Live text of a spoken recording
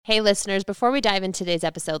Hey listeners, before we dive into today's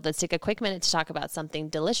episode, let's take a quick minute to talk about something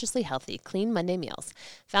deliciously healthy, Clean Monday Meals.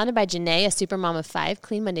 Founded by Janae, a super mom of 5,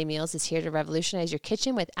 Clean Monday Meals is here to revolutionize your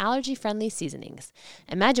kitchen with allergy-friendly seasonings.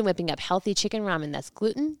 Imagine whipping up healthy chicken ramen that's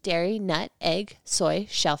gluten, dairy, nut, egg, soy,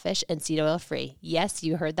 shellfish, and seed oil free. Yes,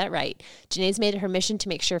 you heard that right. Janae's made it her mission to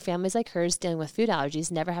make sure families like hers dealing with food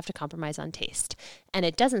allergies never have to compromise on taste. And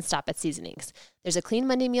it doesn't stop at seasonings. There's a Clean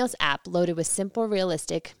Monday Meals app loaded with simple,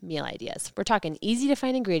 realistic meal ideas. We're talking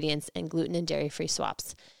easy-to-find ingredients and gluten and dairy-free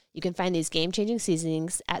swaps. You can find these game-changing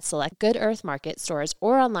seasonings at select Good Earth Market stores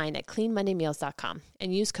or online at cleanmondaymeals.com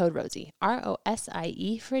and use code ROSIE,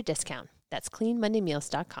 R-O-S-I-E, for a discount. That's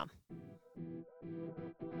cleanmondaymeals.com.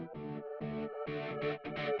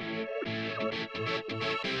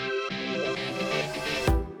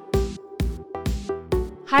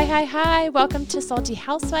 Hi. Welcome to Salty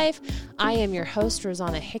Housewife. I am your host,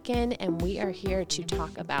 Rosanna Hicken, and we are here to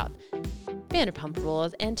talk about Vanderpump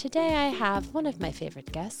Rules. And today I have one of my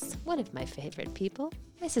favorite guests, one of my favorite people,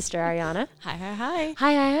 my sister Ariana. Hi.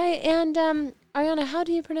 Hi. And Ariana, how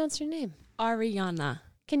do you pronounce your name? Ariana.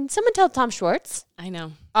 Can someone tell Tom Schwartz? I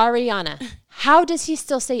know. Ariana. How does he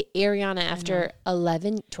still say Ariana after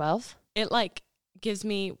 11, 12? It gives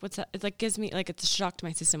me, it's a shock to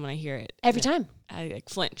my system when I hear it. Every time. I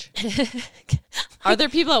flinch. Are there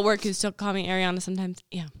people at work who still call me Ariana sometimes?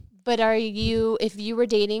 Yeah. But if you were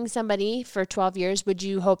dating somebody for 12 years, would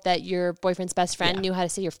you hope that your boyfriend's best friend knew how to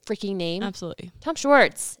say your freaking name? Absolutely. Tom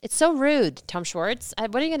Schwartz. It's so rude, Tom Schwartz.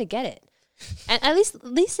 When are you going to get it? And at least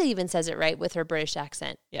Lisa even says it right with her British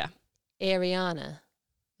accent. Yeah. Ariana.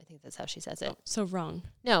 I think that's how she says it. Oh, so wrong.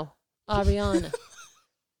 No. Ariana.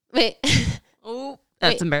 Wait. Oh,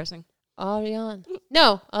 that's embarrassing. Ariana.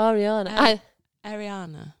 No, Ariana.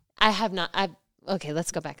 Ariana. I have not. Okay,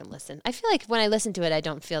 let's go back and listen. I feel like when I listen to it, I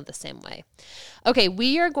don't feel the same way. Okay,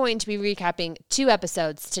 we are going to be recapping 2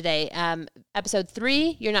 episodes today. Episode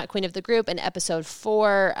 3, You're Not Queen of the Group, and episode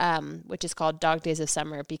 4, which is called Dog Days of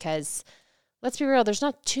Summer, because let's be real, there's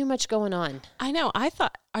not too much going on. I know. I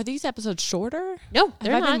thought, are these episodes shorter? No,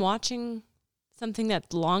 they're Have not. I been watching something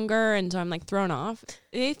that's longer, and so I'm thrown off?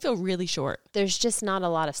 They feel really short. There's just not a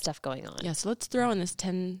lot of stuff going on. Yeah, so let's throw in this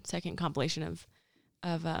 10-second compilation of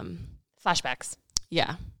flashbacks.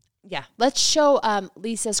 Yeah. Yeah. Let's show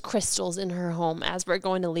Lisa's crystals in her home as we're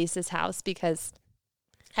going to Lisa's house, because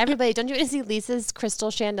everybody, don't you want to see Lisa's crystal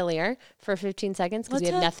chandelier for 15 seconds because we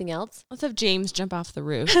have nothing else? Let's have James jump off the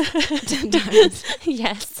roof 10 times.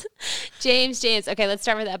 Yes. James. Okay, let's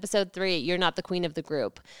start with episode 3. You're Not the Queen of the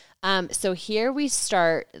Group. So here we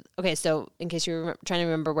start. Okay, so in case you're trying to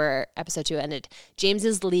remember where episode 2 ended, James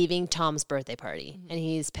is leaving Tom's birthday party, and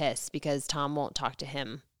he's pissed because Tom won't talk to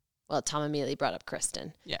him. Well, Tom immediately brought up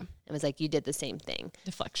Kristen. Yeah. And was like, you did the same thing.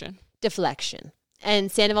 Deflection. And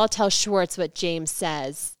Sandoval tells Schwartz what James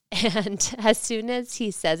says. And as soon as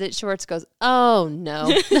he says it, Schwartz goes, oh,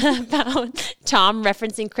 no, about Tom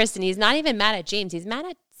referencing Kristen. He's not even mad at James. He's mad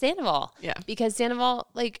at Sandoval. Yeah. Because Sandoval,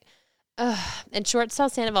 and Schwartz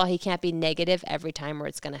tells Sandoval he can't be negative every time or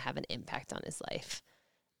it's going to have an impact on his life.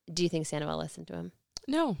 Do you think Sandoval listened to him?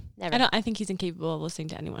 No. Never. I think he's incapable of listening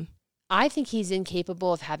to anyone. I think he's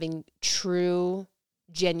incapable of having true,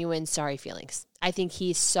 genuine sorry feelings. I think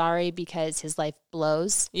he's sorry because his life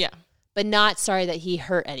blows. Yeah. But not sorry that he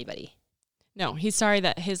hurt anybody. No, he's sorry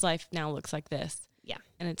that his life now looks like this. Yeah.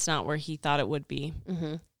 And it's not where he thought it would be.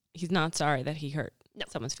 Mm-hmm. He's not sorry that he hurt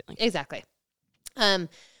someone's feelings. Exactly.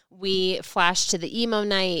 We flash to the emo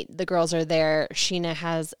night. The girls are there. Sheena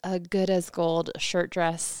has a good as gold shirt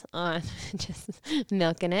dress on, just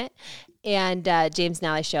milking it. And James and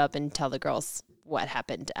Allie show up and tell the girls what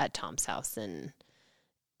happened at Tom's house. And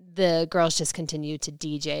the girls just continue to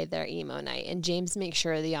DJ their emo night. And James makes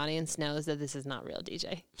sure the audience knows that this is not real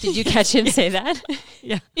DJ. Did you catch him say that?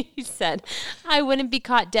 Yeah. He said, I wouldn't be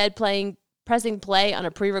caught dead pressing play on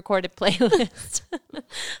a pre-recorded playlist.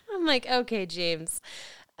 I'm like, okay, James.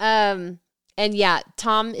 And yeah,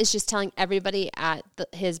 Tom is just telling everybody at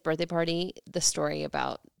his birthday party the story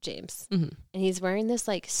about James. Mm-hmm. And he's wearing this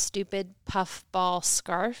stupid puffball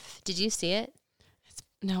scarf. Did you see it?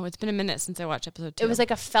 No, it's been a minute since I watched episode 2. It was like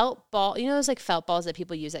a felt ball. You know those felt balls that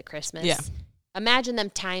people use at Christmas? Yeah. Imagine them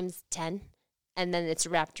times 10, and then it's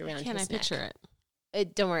wrapped around his neck. Can I picture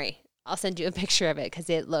it? Don't worry. I'll send you a picture of it because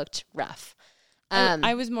it looked rough.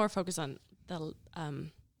 I was more focused on the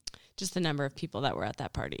just the number of people that were at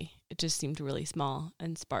that party. It just seemed really small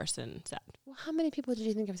and sparse and sad. Well, how many people did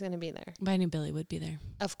you think was going to be there? But I knew Billy would be there.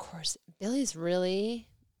 Of course. Billy's really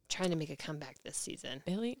trying to make a comeback this season.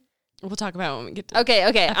 Billy? We'll talk about it when we get to okay.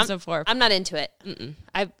 episode 4. I'm not into it. Mm-mm.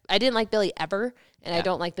 I didn't like Billy ever, and I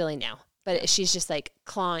don't like Billy now. But she's just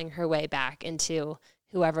clawing her way back into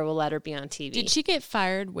whoever will let her be on TV. Did she get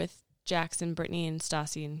fired with Jackson, Brittany, and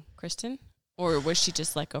Stassi and Kristen? Or was she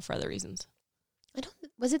just let go for other reasons?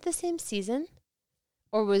 Was it the same season?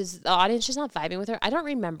 Or was the audience just not vibing with her? I don't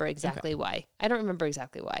remember exactly why.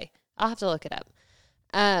 I'll have to look it up.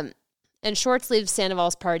 And Schwartz leaves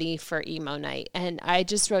Sandoval's party for emo night. And I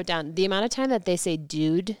just wrote down the amount of time that they say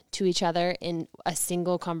dude to each other in a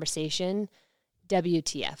single conversation.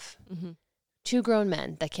 WTF. Mm-hmm. Two grown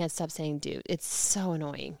men that can't stop saying dude. It's so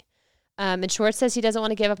annoying. And Schwartz says he doesn't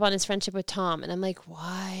want to give up on his friendship with Tom. And I'm like,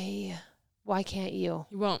 why? Why can't you?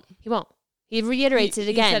 He won't. He reiterates it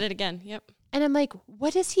again. He said it again. Yep. And I'm like,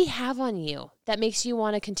 what does he have on you that makes you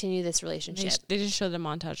want to continue this relationship? They just showed a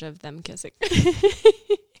montage of them kissing.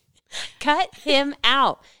 Cut him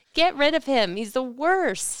out. Get rid of him. He's the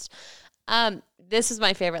worst. This is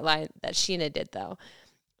my favorite line that Sheena did, though.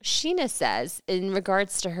 Sheena says, in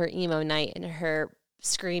regards to her emo night and her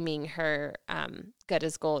screaming her good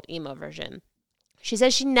as gold emo version, she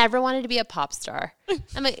says she never wanted to be a pop star.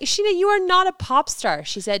 I'm like, Sheena, you are not a pop star.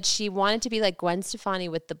 She said she wanted to be like Gwen Stefani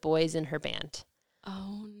with the boys in her band.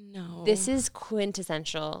 Oh, no. This is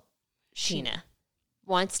quintessential Sheena.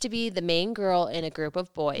 Wants to be the main girl in a group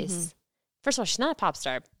of boys. Mm-hmm. First of all, she's not a pop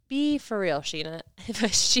star. Be for real, Sheena.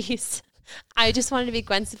 But I just wanted to be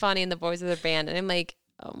Gwen Stefani and the boys of the band. And I'm like,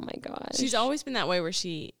 oh my gosh. She's always been that way where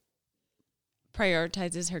she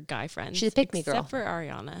prioritizes her guy friends. She's a pick-me girl. Except for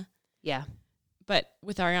Ariana. Yeah. But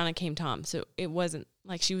with Ariana came Tom. So it wasn't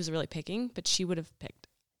like she was really picking, but she would have picked.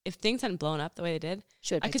 If things hadn't blown up the way they did,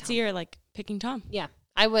 I could see her like picking Tom. Yeah.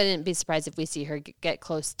 I wouldn't be surprised if we see her get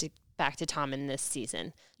close to back to Tom in this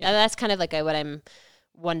season. Yeah. Now, that's kind of like what I'm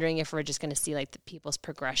wondering if we're just going to see like the people's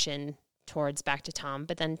progression towards back to Tom.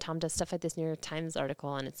 But then Tom does stuff like this New York Times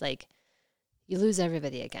article, and it's like, you lose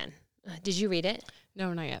everybody again. Did you read it?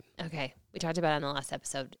 No, not yet. Okay. We talked about it on the last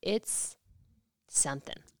episode. It's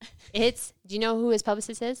something. Do you know who his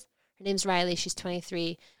publicist is? Her name's Riley. She's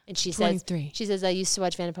 23. And she says, I used to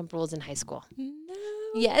watch Vanderpump Rules in high school. No.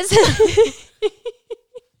 Yes.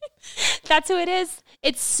 That's who it is.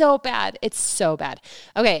 It's so bad.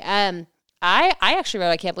 Okay. I actually wrote,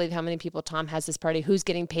 I can't believe how many people Tom has this party. Who's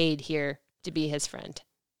getting paid here to be his friend?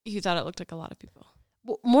 You thought it looked like a lot of people.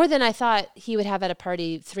 Well, more than I thought he would have at a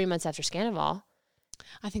party 3 months after Scandival.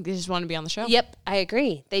 I think they just want to be on the show. Yep, I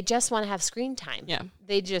agree. They just want to have screen time. Yeah.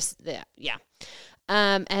 Yeah.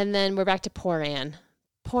 And then we're back to Poor Ann.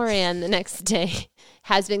 Poor Ann the next day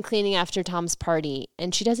has been cleaning after Tom's party,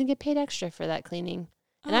 and she doesn't get paid extra for that cleaning.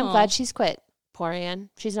 And I'm glad she's quit. Poor Ann.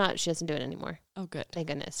 She doesn't do it anymore. Oh, good. Thank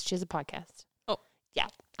goodness. She has a podcast. Oh. Yeah.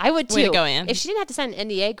 I would too. Way to go, Ann. If she didn't have to sign an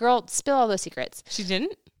NDA, girl, spill all those secrets. She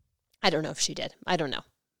didn't? I don't know if she did. I don't know.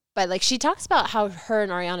 But like she talks about how her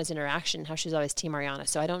and Ariana's interaction, how she's always team Ariana.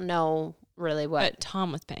 So I don't know really what. But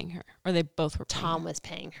Tom was paying her. Or they both were paying her. Tom was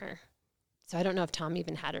paying her. So I don't know if Tom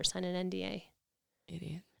even had her sign an NDA.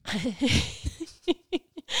 Idiot.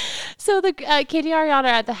 So Katie and Ariana are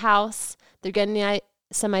at the house. They're getting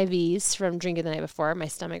some IVs from drinking the night before. My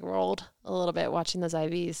stomach rolled a little bit watching those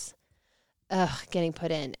IVs getting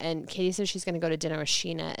put in. And Katie says she's going to go to dinner with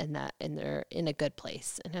Sheena and they're in a good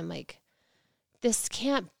place. And I'm like, this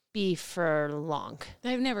can't be for long.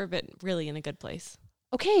 They've never been really in a good place.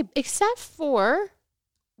 Okay, except for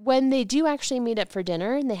when they do actually meet up for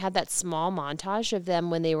dinner and they had that small montage of them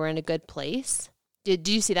when they were in a good place. Did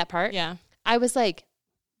you see that part? Yeah. I was like,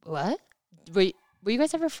 what? Were you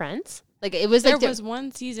guys ever friends? Like it was there was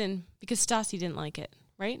one season because Stassi didn't like it,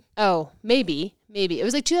 right? Oh, maybe. It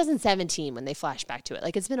was like 2017 when they flashed back to it.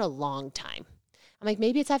 Like it's been a long time. I'm like,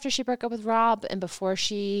 maybe it's after she broke up with Rob and before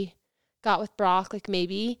she got with Brock, like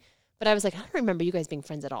maybe. But I was like, I don't remember you guys being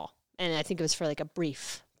friends at all. And I think it was for like a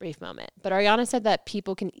brief moment. But Ariana said that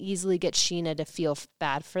people can easily get Sheena to feel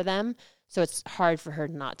bad for them. So it's hard for her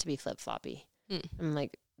not to be flip-floppy. I'm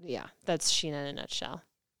like, yeah, that's Sheena in a nutshell.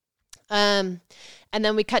 And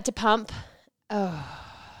then we cut to Pump. Oh,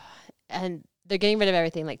 and they're getting rid of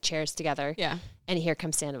everything, like chairs together. Yeah. And here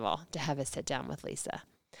comes Sandoval to have a sit down with Lisa.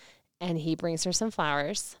 And he brings her some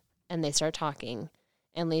flowers and they start talking.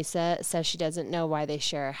 And Lisa says she doesn't know why they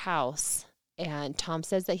share a house. And Tom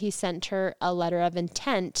says that he sent her a letter of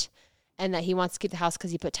intent and that he wants to keep the house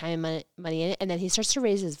because he put time and money in it. And then he starts to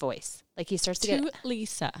raise his voice. Like he starts to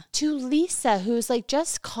Lisa, who's like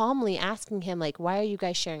just calmly asking him, like, why are you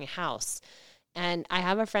guys sharing a house? And I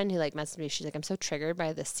have a friend who like messaged me. She's like, I'm so triggered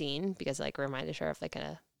by this scene because like reminded her of like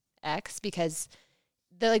an ex because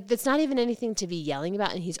that's not even anything to be yelling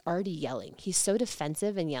about. And he's already yelling. He's so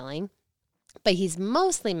defensive and yelling. But he's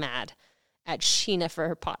mostly mad at Sheena for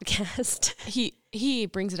her podcast. He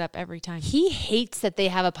brings it up every time. He hates that they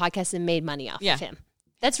have a podcast and made money off of him.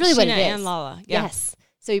 That's really Sheena what it is. And Lala. Yeah. Yes.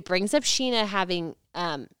 So he brings up Scheana having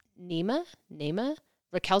Nema,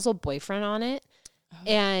 Raquel's old boyfriend on it,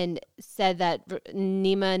 and said that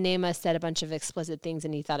Nema said a bunch of explicit things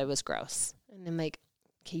and he thought it was gross. And I'm like,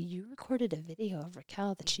 okay, you recorded a video of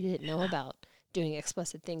Raquel that she didn't know about doing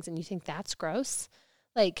explicit things and you think that's gross?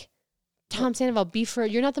 Like, Tom Sandoval,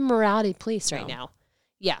 you're not the morality police right now.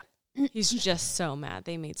 Yeah. He's just so mad.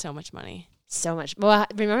 They made so much money. So much. Well,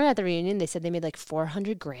 remember at the reunion, they said they made like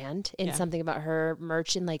 $400,000 in something about her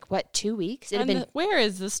merch in 2 weeks? Where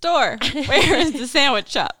is the store? Where is the sandwich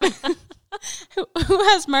shop? Who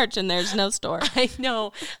has merch and there's no store? I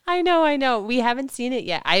know. We haven't seen it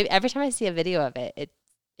yet. Every time I see a video of it,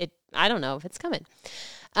 I don't know if it's coming.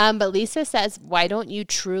 But Lisa says, why don't you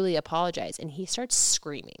truly apologize? And he starts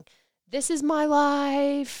screaming, this is my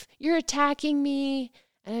life. You're attacking me.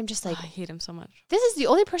 And I'm just like, I hate him so much. This is the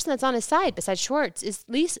only person that's on his side besides Schwartz is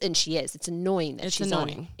Lisa. And she is. It's annoying that she's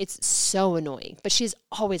annoying. On. It's so annoying. But she's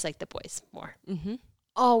always liked the boys more. Mm-hmm.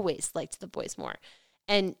 Always liked the boys more.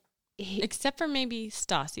 And except for maybe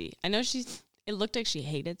Stassi. I know it looked like she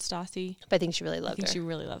hated Stassi. But I think she really loved her. I think she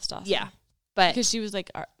really loved Stassi. Yeah. But because she was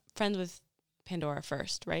friends with Pandora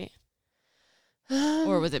first, right?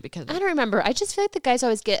 Or was it because I don't remember. I just feel like the guys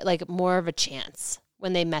always get more of a chance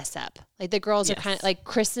when they mess up. Like the girls are kind of like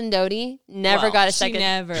Kristen Doty never got a second. She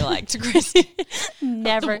never liked Kristen.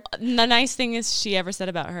 Never. The nice thing is she ever said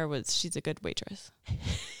about her was she's a good waitress.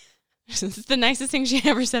 It's the nicest thing she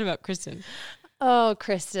ever said about Kristen. Oh,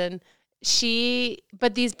 Kristen.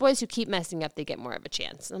 But these boys who keep messing up, they get more of a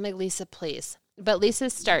chance. I'm like, Lisa, please. But Lisa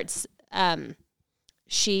starts,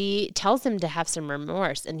 she tells him to have some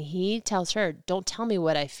remorse, and he tells her, don't tell me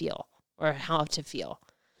what I feel or how to feel.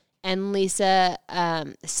 And Lisa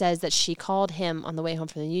says that she called him on the way home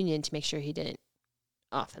from the union to make sure he didn't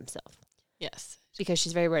off himself. Yes. Because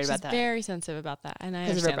she's very worried about that. She's very sensitive about that. And I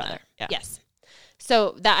understand of her brother. Yeah. Yes.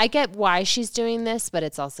 So that I get why she's doing this, but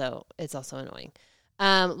it's also annoying.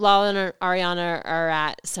 Lala and Ariana are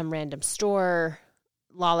at some random store.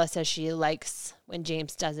 Lala says she likes when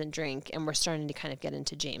James doesn't drink, and we're starting to kind of get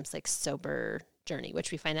into James' sober journey,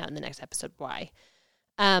 which we find out in the next episode why.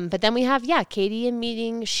 But then we have, Katie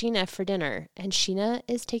meeting Scheana for dinner, and Scheana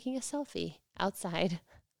is taking a selfie outside.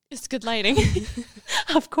 It's good lighting.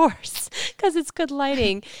 Of course, because it's good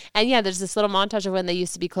lighting. And there's this little montage of when they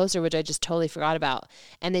used to be closer, which I just totally forgot about.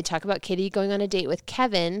 And they talk about Katie going on a date with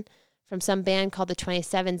Kevin from some band called the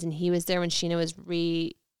 27s, and he was there when Scheana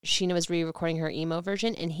was re-recording her emo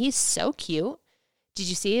version, and he's so cute. Did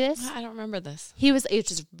you see this? I don't remember this. It was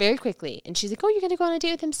just very quickly. And she's like, oh, you're going to go on a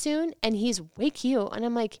date with him soon? And he's way cute. And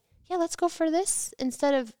I'm like, yeah, let's go for this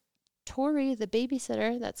instead of Tori, the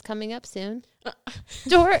babysitter that's coming up soon.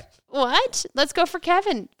 What? Let's go for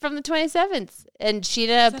Kevin from the 27s. And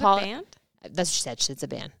Scheana... Is that a band? That's what she said. It's a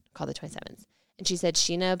band called the 27s. And she said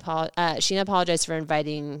Scheana apologized for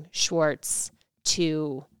inviting Schwartz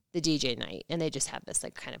to the DJ night. And they just have this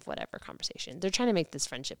kind of whatever conversation. They're trying to make this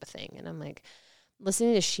friendship a thing. And I'm like...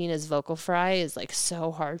 Listening to Sheena's vocal fry is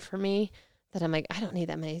so hard for me that I'm like, I don't need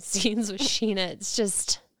that many scenes with Scheana. It's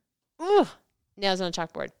just, nails on a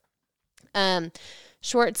chalkboard.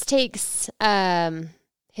 Schwartz takes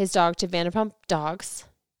his dog to Vanderpump Dogs.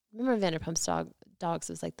 Remember Vanderpump's Dogs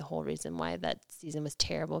was the whole reason why that season was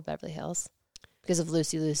terrible of Beverly Hills? Because of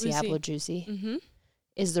Lucy. Apple Juicy. Mm-hmm.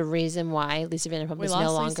 Is the reason why Lisa Vanderpump is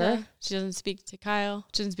no longer. Lisa. She doesn't speak to Kyle.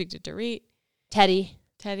 She doesn't speak to Dorit. Teddy.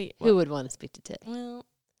 Well, who would want to speak to Teddy? Well,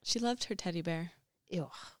 she loved her teddy bear. Ew.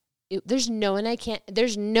 There's no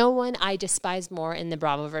one I despise more in the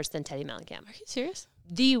Bravoverse than Teddy Mellencamp. Are you serious?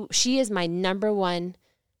 She is my number one.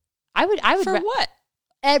 I would for what?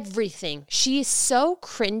 Everything. She's so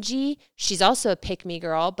cringy. She's also a pick-me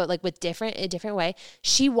girl, but with a different way.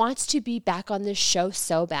 She wants to be back on this show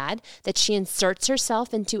so bad that she inserts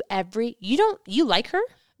herself into every. You like her?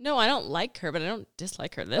 No, I don't like her, but I don't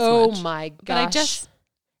dislike her this much. Oh my gosh. But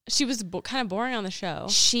she was kind of boring on the show.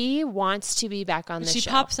 She wants to be back on the show. She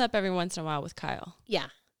pops up every once in a while with Kyle. Yeah.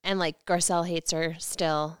 And Garcelle hates her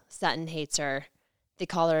still. Sutton hates her. They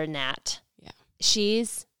call her a gnat. Yeah.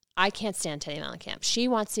 I can't stand Teddy Mellencamp. She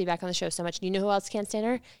wants to be back on the show so much. And you know who else can't stand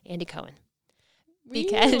her? Andy Cohen.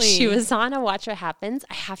 Because she was on a Watch What Happens.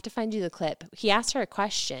 I have to find you the clip. He asked her a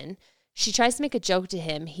question. She tries to make a joke to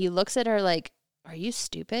him. He looks at her like, are you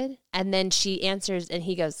stupid? And then she answers and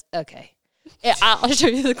he goes, okay. I'll show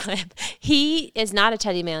you the clip. He is not a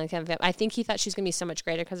Teddy Mellencamp fan. I think he thought she was going to be so much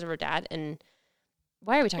greater because of her dad. And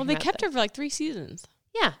why are we talking about they kept her for 3 seasons.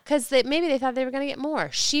 Yeah, because maybe they thought they were going to get more.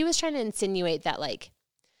 She was trying to insinuate that,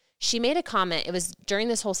 she made a comment. It was during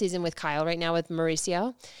this whole season with Kyle right now with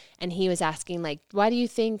Mauricio. And he was asking, like, I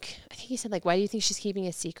think he said, like, why do you think she's keeping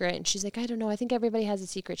a secret? And she's like, I don't know. I think everybody has a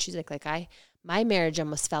secret. She's like, my marriage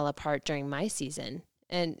almost fell apart during my season.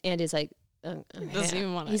 And Andy's like, doesn't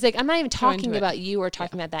even want to. He's like, I'm not even talking about you or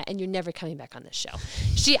talking about that. And you're never coming back on this show.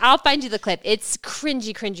 I'll find you the clip. It's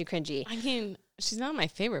cringy. I mean, she's not my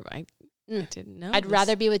favorite, but I didn't know. I'd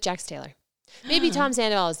rather be with Jax Taylor. Maybe Tom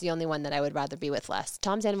Sandoval is the only one that I would rather be with less.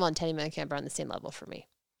 Tom Sandoval and Teddi Mellencamp are on the same level for me.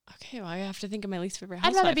 Okay, well, I have to think of my least favorite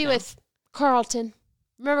housewife. I'd rather be with Carlton.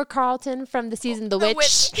 Remember Carlton from the season The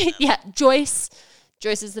Witch? Yeah, Joyce.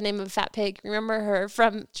 Joyce is the name of a fat pig. Remember her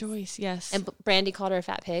from Joyce? Yes. And Brandy called her a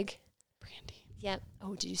fat pig. Brandy. Yeah.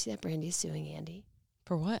 Oh, did you see that Brandy's suing Andy?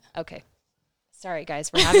 For what? Okay. Sorry,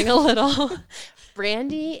 guys. We're having a little.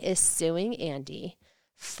 Brandy is suing Andy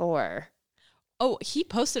for. Oh, he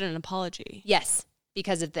posted an apology. Yes,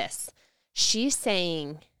 because of this. She's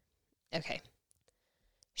saying, okay.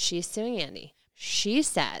 She's suing Andy. She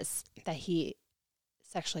says that he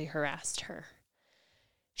sexually harassed her.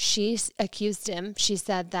 She's accused him. She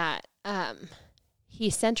said that he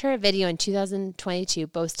sent her a video in 2022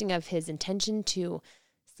 boasting of his intention to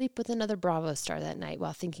sleep with another Bravo star that night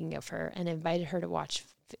while thinking of her and invited her to watch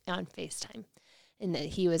on FaceTime. And that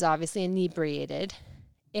he was obviously inebriated.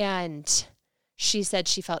 And she said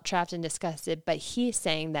she felt trapped and disgusted, but he's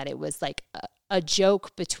saying that it was like a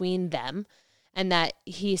joke between them. And that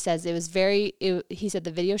he says he said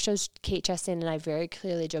the video shows Kate Chastain and I very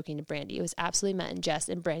clearly joking to Brandy. It was absolutely meant in jest,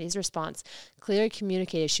 and Brandy's response clearly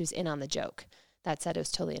communicated she was in on the joke. That said, it was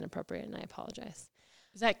totally inappropriate, and I apologize.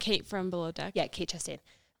 Is that Kate from Below Deck? Yeah, Kate Chastain.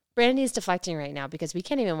 Brandy's deflecting right now because we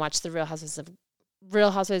can't even watch the Real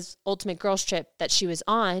Housewives Ultimate Girls Trip that she was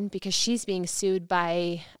on because she's being sued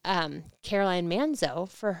by Caroline Manzo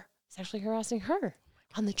for sexually harassing her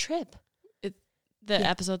on the trip. The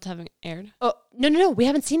episodes haven't aired? Oh, no. We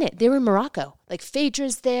haven't seen it. They were in Morocco. Like,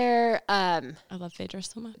 Phaedra's there. I love Phaedra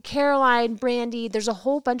so much. Caroline, Brandy. There's a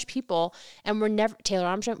whole bunch of people. And Taylor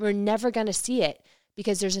Armstrong, we're never going to see it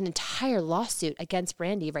because there's an entire lawsuit against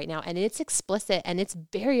Brandy right now. And it's explicit and it's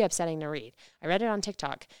very upsetting to read. I read it on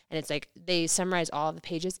TikTok. And it's like, they summarize all of the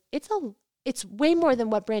pages. It's way more than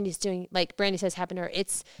what Brandy's doing. Like Brandy says happened to her.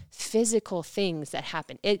 It's physical things that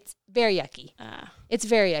happen. It's very yucky. It's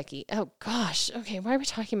very yucky. Oh, gosh. Okay, why are we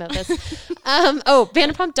talking about this?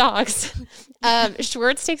 Vanderpump Dogs.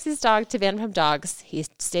 Schwartz takes his dog to Vanderpump Dogs. He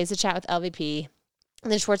stays to chat with LVP.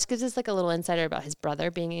 And then Schwartz gives us like a little insider about his brother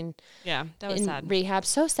being in sad. Rehab.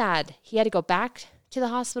 So sad. He had to go back to the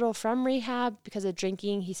hospital from rehab because of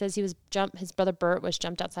drinking. He says his brother Bert was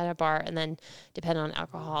jumped outside a bar and then depended on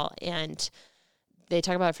alcohol. And they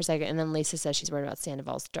talk about it for a second. And then Lisa says she's worried about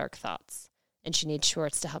Sandoval's dark thoughts and she needs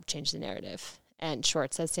Schwartz to help change the narrative. And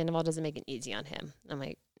Schwartz says Sandoval doesn't make it easy on him. I'm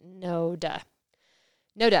like, no duh.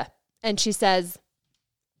 And she says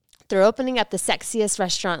they're opening up the sexiest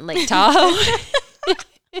restaurant in Lake Tahoe.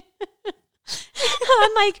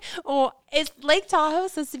 I'm like, oh, is Lake Tahoe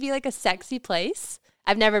supposed to be like a sexy place?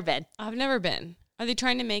 I've never been. Are they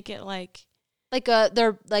trying to make it like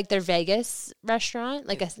their Vegas restaurant?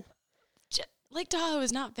 Lake Tahoe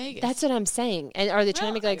is not Vegas. That's what I'm saying. And are they trying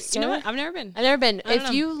to make it like you know what? I've never been.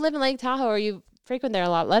 If you live in Lake Tahoe or you frequent there a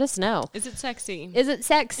lot, let us know. Is it sexy? Is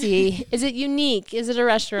it unique? Is it a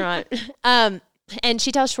restaurant? And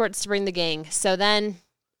she tells Schwartz to bring the gang. So then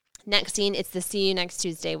next scene, it's the See You Next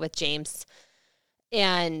Tuesday with James.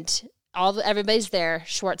 And everybody's there.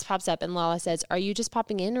 Schwartz pops up and Lala says, "Are you just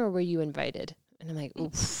popping in or were you invited?" And I'm like,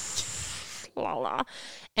 oof, Lala.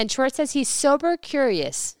 And Schwartz says he's sober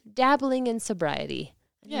curious, dabbling in sobriety.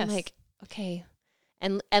 And I'm like, okay.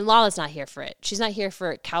 And Lala's not here for it. She's not here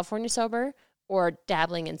for California sober or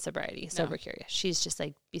dabbling in sobriety, sober curious. She's just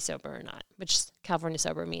like, be sober or not, which California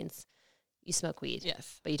sober means you smoke weed,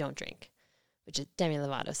 but you don't drink, which is Demi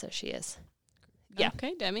Lovato says she is. Yeah.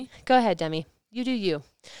 Okay, Demi. Go ahead, Demi. You do you.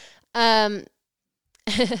 Ariana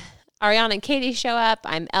and Katie show up.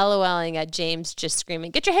 I'm LOLing at James just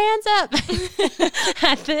screaming, "Get your hands up!"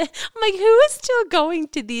 I'm like, who is still going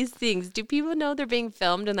to these things? Do people know they're being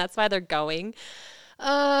filmed and that's why they're going?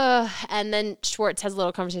 And then Schwartz has a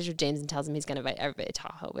little conversation with James and tells him he's going to invite everybody to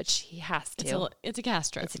Tahoe, which he has to. It's a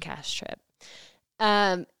cast trip. It's a cast trip.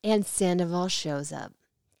 And Sandoval shows up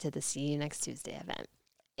to the See You Next Tuesday event.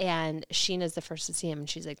 And Sheena's the first to see him, and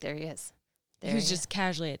she's like, there he is. He was just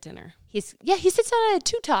casually at dinner. He sits down at a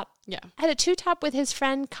two-top. Yeah. At a two-top with his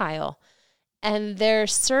friend Kyle. And their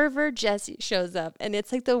server, Jesse, shows up. And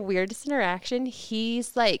it's like the weirdest interaction.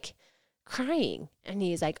 He's like crying. And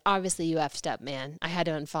he's like, obviously you effed up, man. I had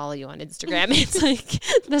to unfollow you on Instagram. It's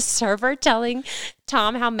like the server telling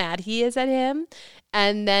Tom how mad he is at him.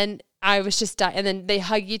 And then I was just dying. And then they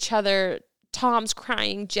hug each other. Tom's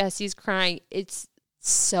crying. Jesse's crying. It's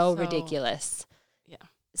so ridiculous. Yeah.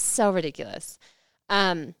 So ridiculous.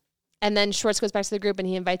 And then Schwartz goes back to the group and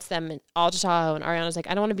he invites them all to Tahoe. And Ariana's like,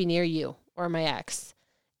 I don't want to be near you or my ex.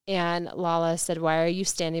 And Lala said, why are you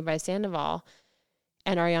standing by Sandoval?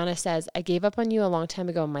 And Ariana says, I gave up on you a long time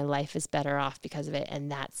ago. And my life is better off because of it.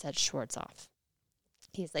 And that set Schwartz off.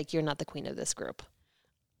 He's like, you're not the queen of this group.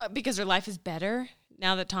 Because her life is better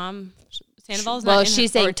now that Tom Sandoval's not in. Well,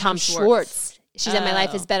 she's saying Tom Schwartz. She said, my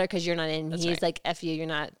life is better because you're not in. He's right. Like, F you, you're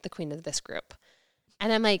not the queen of this group.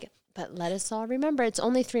 And I'm like, but let us all remember, it's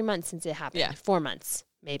only 3 months since it happened. Yeah. 4 months,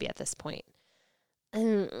 maybe at this point.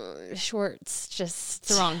 And Schwartz just...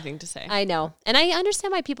 It's the wrong thing to say. I know. And I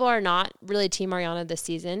understand why people are not really Team Ariana this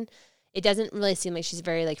season. It doesn't really seem like she's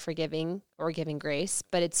very, like, forgiving or giving grace,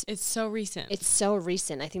 but it's so recent. It's so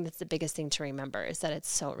recent. I think that's the biggest thing to remember is that it's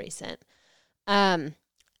so recent.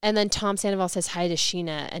 And then Tom Sandoval says hi to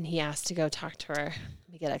Scheana, and he asks to go talk to her.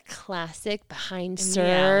 We get a classic behind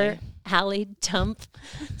Sir alley dump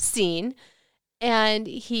scene. And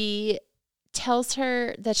he tells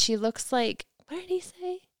her that she looks like, what did he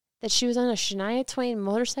say? That she was on a Shania Twain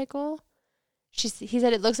motorcycle? He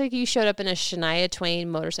said, it looks like you showed up in a Shania Twain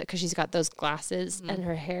motorcycle because she's got those glasses and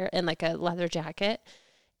her hair and like a leather jacket.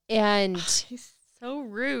 And he's so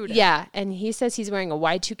rude. Yeah. And he says he's wearing a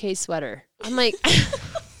Y2K sweater. I'm like...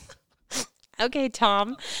 Okay,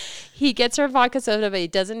 Tom. He gets her vodka soda, but he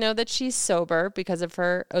doesn't know that she's sober because of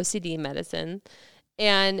her OCD medicine.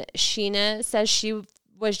 And Scheana says she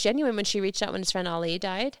was genuine when she reached out when his friend Ali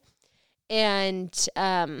died. And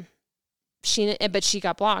Scheana, but she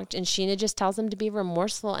got blocked. And Scheana just tells him to be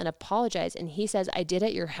remorseful and apologize. And he says, I did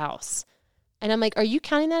at your house. And I'm like, are you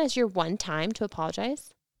counting that as your one time to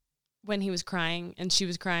apologize? When he was crying and she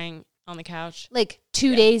was crying on the couch, like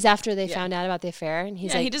 2 days after they found out about the affair, and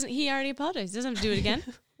he's like, he already apologized. He doesn't have to do it again.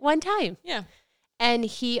 One time. Yeah. And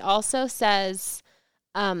he also says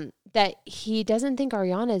that he doesn't think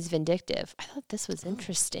Ariana is vindictive. I thought this was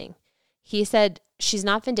interesting. He said she's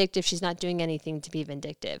not vindictive. She's not doing anything to be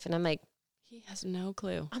vindictive. And I'm like, he has no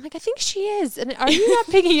clue. I'm like, I think she is. And are you not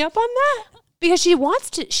picking up on that? Because she wants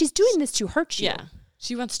to. She's doing this to hurt you. Yeah.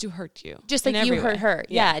 She wants to hurt you. Just like you hurt her.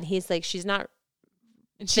 Yeah. And he's like, she's not.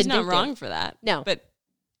 And she's not wrong for that. No. But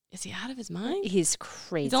is he out of his mind? He's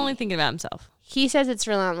crazy. He's only thinking about himself. He says it's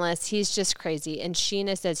relentless. He's just crazy. And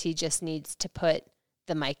Scheana says he just needs to put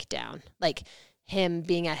the mic down. Like him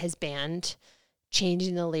being at his band,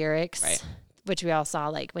 changing the lyrics, right. Which we all saw,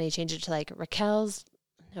 like when he changed it to like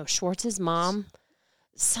Schwartz's mom.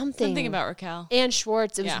 Something about Raquel. And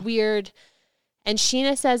Schwartz. It was weird. And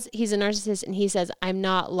Scheana says he's a narcissist, and he says, I'm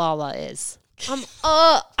not, Lala is.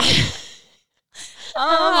 Oh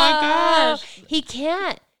my gosh. He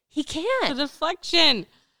can't. The deflection.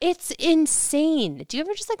 It's insane. Do you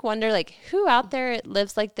ever just like wonder like who out there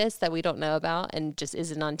lives like this that we don't know about and just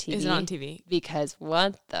isn't on TV? Because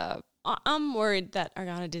what the... I'm worried that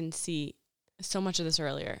Ariana didn't see so much of this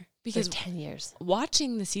earlier. Because for 10 years.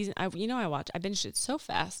 Watching the season, I binged it so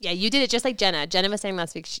fast. Yeah, you did it just like Jenna. Jenna was saying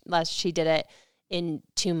last week she did it in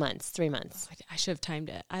 2 months, 3 months. I should have timed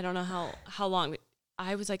it. I don't know how long...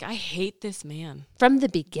 I was like, I hate this man. From the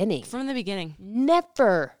beginning.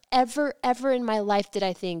 Never, ever in my life did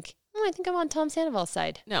I think, I think I'm on Tom Sandoval's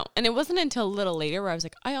side. No. And it wasn't until a little later where I was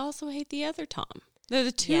like, I also hate the other Tom. They're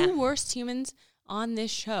the two worst humans on this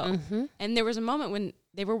show. Mm-hmm. And there was a moment when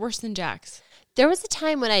they were worse than Jax. There was a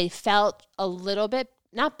time when I felt a little bit,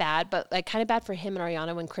 not bad, but like kind of bad for him and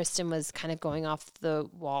Ariana when Kristen was kind of going off the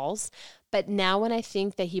walls. But now when I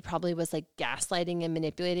think that he probably was like gaslighting and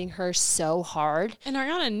manipulating her so hard. And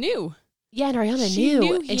Ariana knew. Yeah, and Ariana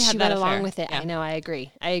knew and she went along with it. Yeah. I know, I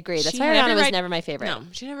agree. That's why Ariana was never my favorite. No,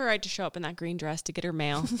 she had every right to show up in that green dress to get her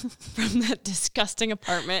mail from that disgusting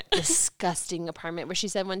apartment. Disgusting apartment where she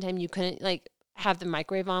said one time you couldn't like have the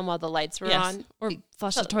microwave on while the lights were on. Or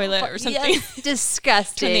flush the toilet or something. Yes,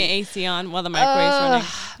 disgusting. Turn the AC on while the microwave's running.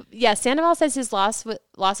 Yeah, Sandoval says his loss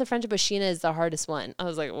of friendship with Scheana is the hardest one. I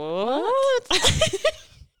was like, what?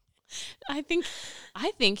 I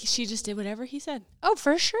think she just did whatever he said. Oh,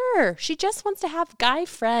 for sure. She just wants to have guy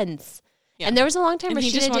friends. Yeah. And there was a long time where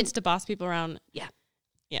he just wants to boss people around. Yeah.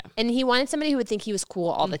 Yeah. And he wanted somebody who would think he was cool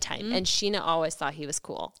all the time. And Scheana always thought he was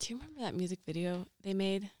cool. Do you remember that music video they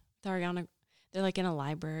made with Ariana? They're like in a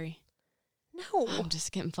library. No. I'm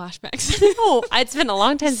just getting flashbacks. No. It's been a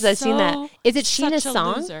long time since I've seen that. Is it Sheena's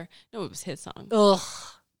song? Loser. No, it was his song.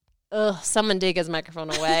 Ugh. Someone take his microphone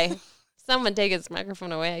away. Someone take his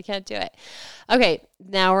microphone away. I can't do it. Okay,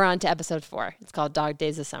 now we're on to episode 4. It's called Dog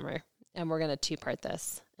Days of Summer. And we're going to 2-part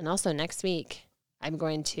this. And also next week, I'm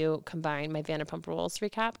going to combine my Vanderpump Rules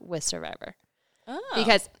recap with Survivor. Oh.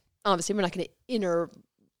 Because obviously we're not going to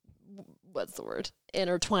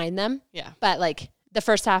intertwine them. Yeah. But like the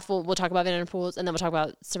first half, we'll talk about Vanderpump Rules, and then we'll talk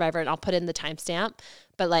about Survivor, and I'll put in the timestamp.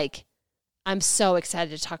 But like, I'm so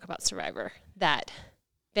excited to talk about Survivor that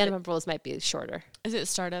Vanderpump Rules might be shorter. Is it the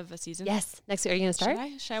start of a season? Yes. Next week, are you going to start?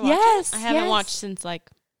 Should I watch Yes. it? I haven't yes. watched since like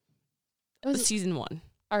season 1.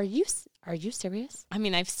 Are you serious? I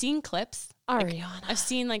mean, I've seen clips. Ariana. I've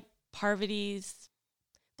seen like Parvati's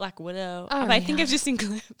Black Widow. Ariana. I think I've just seen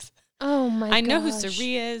clips. Oh my gosh. I know who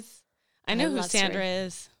Suri is. I know who love Sandra Suri.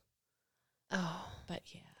 is. Oh. But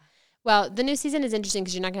yeah. Well, the new season is interesting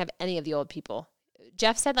because you're not going to have any of the old people.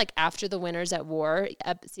 Jeff said like after the Winners at War,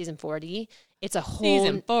 season 40, it's a whole...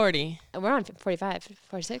 Season 40. We're on 45,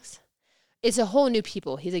 46. It's a whole new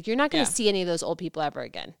people. He's like, you're not going to see any of those old people ever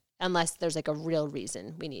again unless there's like a real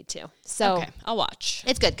reason we need to. So okay, I'll watch.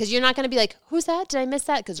 It's good because you're not going to be like, who's that? Did I miss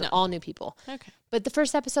that? Because they're all new people. Okay. But the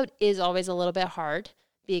first episode is always a little bit hard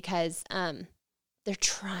because they're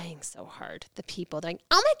trying so hard. The people, they're like,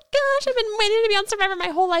 oh my gosh, I've been waiting to be on Survivor my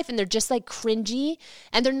whole life. And they're just like cringy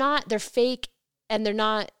and they're fake and they're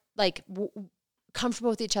not like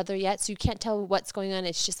comfortable with each other yet. So you can't tell what's going on.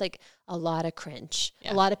 It's just like a lot of cringe.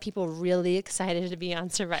 Yeah. A lot of people really excited to be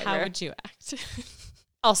on Survivor. How would you act?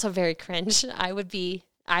 Also very cringe. I would be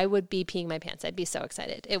peeing my pants. I'd be so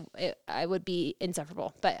excited. I would be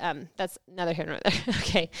insufferable. But that's neither here nor there.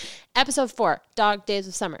 Okay. Episode 4, Dog Days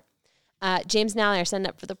of Summer. James and Allie are setting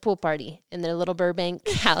up for the pool party in their little Burbank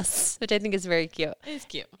house, which I think is very cute. It is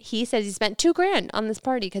cute. He says he spent $2,000 on this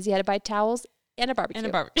party because he had to buy towels and a barbecue.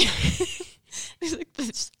 He's like,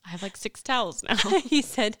 I have like 6 towels now. He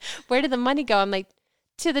said, where did the money go? I'm like,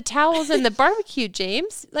 to the towels and the barbecue,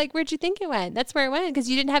 James. Like, where'd you think it went? That's where it went because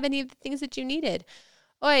you didn't have any of the things that you needed.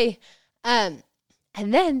 Oy. And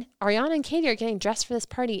then Ariana and Katie are getting dressed for this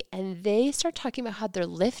party, and they start talking about how their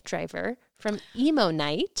Lyft driver from Emo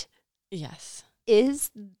Night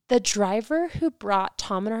is the driver who brought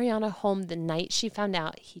Tom and Ariana home the night she found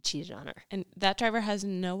out he cheated on her. And that driver has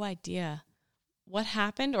no idea what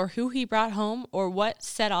happened or who he brought home or what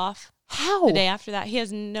set off the day after that. He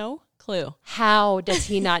has no clue. How does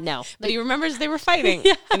he not know? But he remembers they were fighting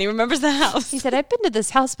and he remembers the house. He said, I've been to this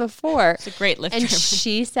house before. It's a great Lyft And driver.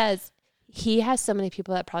 she says, he has so many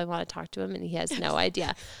people that probably want to talk to him and he has no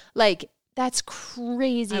idea. Like, that's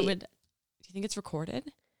crazy. Do you think it's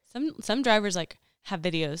recorded? Some drivers like have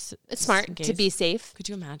videos. It's smart to be safe. Could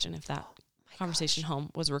you imagine if that conversation home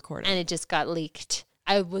was recorded? And it just got leaked.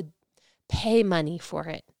 I would pay money for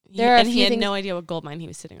it. He had no idea what gold mine he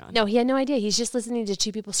was sitting on. No, he had no idea. He's just listening to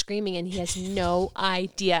 2 people screaming and he has no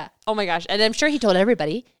idea. Oh my gosh. And I'm sure he told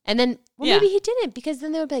everybody. And then, maybe he didn't because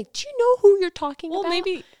then they would be like, do you know who you're talking about? Well,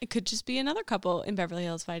 maybe it could just be another couple in Beverly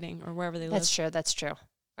Hills fighting or wherever they live. That's true.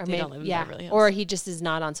 Or they maybe, don't live in Beverly Hills. Or he just is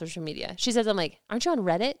not on social media. She says, I'm like, aren't you on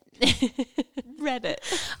Reddit? Reddit.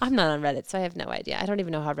 I'm not on Reddit, so I have no idea. I don't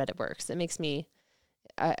even know how Reddit works. It makes me,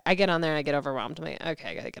 I get on there and I get overwhelmed. I'm like, okay,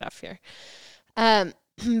 I got to get off here.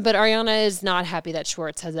 But Ariana is not happy that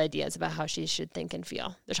Schwartz has ideas about how she should think and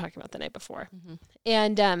feel. They're talking about the night before. Mm-hmm.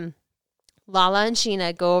 And Lala and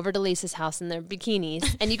Sheena go over to Lisa's house in their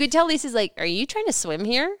bikinis. And you could tell Lisa's like, are you trying to swim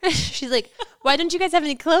here? She's like, why don't you guys have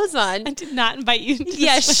any clothes on? I did not invite you to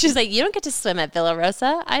swim. She's like, you don't get to swim at Villa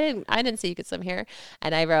Rosa. I didn't say you could swim here.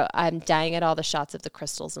 And I wrote, I'm dying at all the shots of the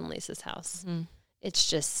crystals in Lisa's house. Mm-hmm. It's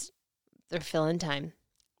just, they're filling time.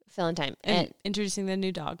 And introducing the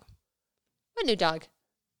new dog. What new dog?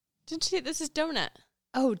 Didn't you say this is Donut?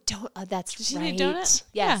 Oh, that's Did she right. say Donut?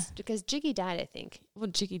 Yes, because Jiggy died, I think. Well,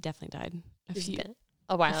 Jiggy definitely died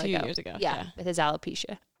a while a few years ago. Yeah, with his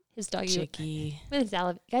alopecia. His dog. Jiggy. With his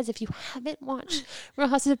guys, if you haven't watched Real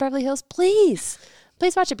Houses of Beverly Hills, please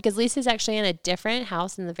watch it because Lisa's actually in a different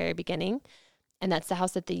house in the very beginning, and that's the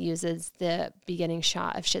house that they use as the beginning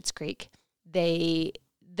shot of Schitt's Creek. The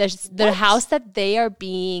house that they are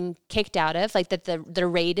being kicked out of, like that the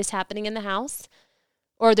raid is happening in the house.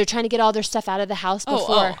 Or they're trying to get all their stuff out of the house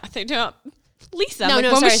before. Oh, I think Lisa. No,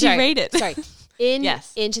 when was she raided? Sorry. In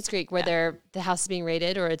Schitt's Creek, where the house is being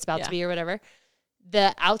raided or it's about to be or whatever,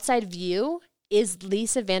 the outside view is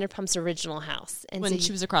Lisa Vanderpump's original house. And when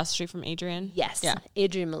she was across the street from Adrian? Yes. Yeah.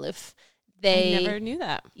 Adrian Malouf. I never knew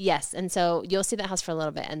that. Yes. And so you'll see that house for a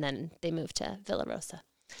little bit, and then they moved to Villa Rosa.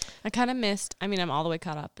 I kind of missed. I mean, I'm all the way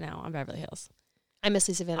caught up now on Beverly Hills. I miss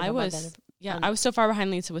Lisa Vanderpump. I was so far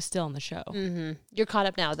behind. Lisa was still on the show. Mm-hmm. You're caught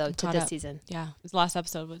up now, though, to this season. Yeah. This last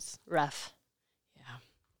episode was rough. Yeah.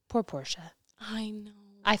 Poor Portia. I know.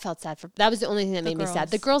 I felt sad that was the only thing that made me sad.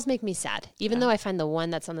 The girls make me sad, even though I find the one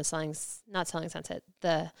that's on the not Selling Sunset,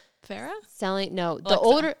 the Farrah the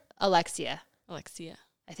older Alexia,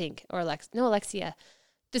 I think, or Alexia.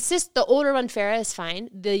 The older one, Farrah, is fine.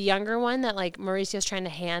 The younger one that like Mauricio's trying to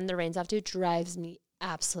hand the reins off to drives me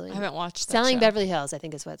absolutely. I haven't watched that Selling show. Beverly Hills, I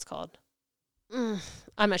think is what it's called.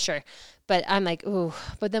 I'm not sure, but I'm like, ooh.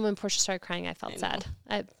 But then when Portia started crying, I felt sad.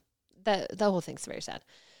 The whole thing's very sad.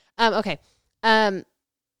 Okay.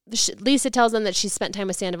 Lisa tells them that she spent time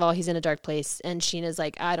with Sandoval. He's in a dark place, and Sheena's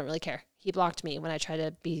like, I don't really care. He blocked me when I try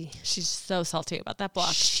to be. She's so salty about that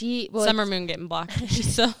block. Summer Moon getting blocked.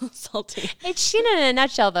 She's so salty. It's Sheena in a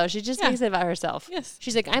nutshell, though. She just makes it about herself. Yes.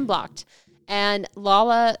 She's like, I'm blocked. And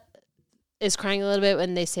Lala is crying a little bit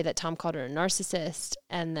when they say that Tom called her a narcissist.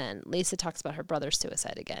 And then Lisa talks about her brother's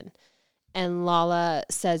suicide again. And Lala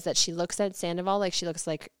says that she looks at Sandoval like she looks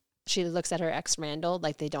at her ex Randall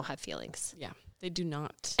like they don't have feelings. Yeah, they do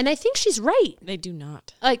not. And I think she's right. They do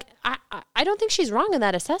not. Like, I don't think she's wrong in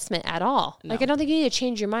that assessment at all. No. Like, I don't think you need to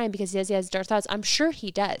change your mind because he has dark thoughts. I'm sure he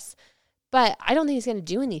does. But I don't think he's going to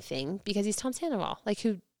do anything because he's Tom Sandoval, like,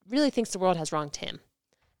 who really thinks the world has wronged him.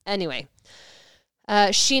 Anyway,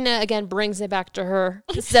 Sheena, again, brings it back to her.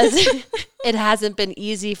 Says it hasn't been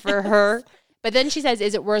easy for her. But then she says,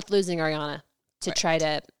 is it worth losing Ariana to try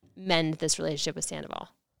to mend this relationship with Sandoval?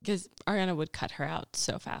 Because Ariana would cut her out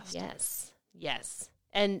so fast. Yes.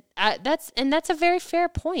 And that's a very fair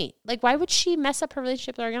point. Like, why would she mess up her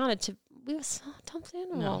relationship with Ariana Tom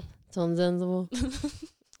Sandoval? No. Tom Sandoval.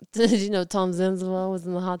 Did you know Tom Sandoval was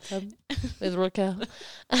in the hot tub with Raquel?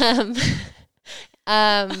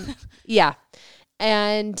 Yeah.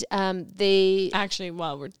 And they actually,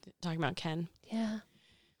 while we're talking about Ken,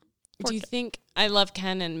 do you think I love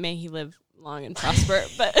Ken and may he live long and prosper,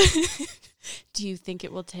 but do you think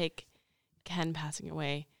it will take Ken passing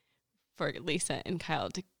away for Lisa and Kyle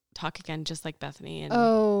to talk again, just like Bethany and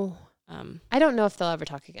I don't know if they'll ever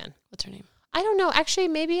talk again. What's her name? I don't know. Actually,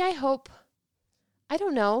 maybe I hope. I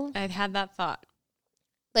don't know. I'd had that thought.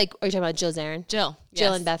 Like, are you talking about Jill Zarin? Jill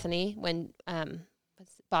and Bethany when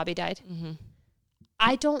Bobby died. Mm-hmm.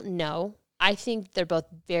 I don't know. I think they're both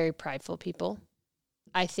very prideful people.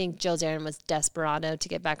 I think Jill Zarin was desperado to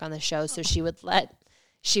get back on the show, so she would let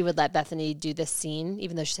Bethany do this scene,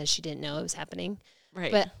 even though she says she didn't know it was happening.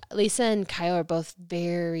 Right. But Lisa and Kyle are both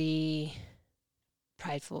very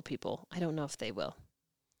prideful people. I don't know if they will.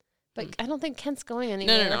 But I don't think Ken's going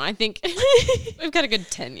anywhere. No. I think we've got a good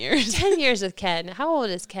 10 years. 10 years with Ken. How old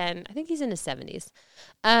is Ken? I think he's in his 70s.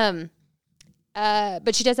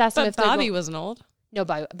 But she does ask him if Bobby wasn't old. No,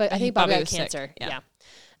 Bobby. But I think Bobby had cancer. Sick. Yeah.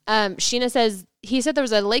 Sheena says, he said there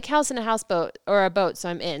was a lake house and a houseboat or a boat, so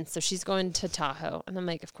I'm in. So she's going to Tahoe. And I'm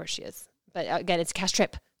like, of course she is. But again, it's a cash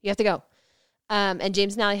trip. You have to go. And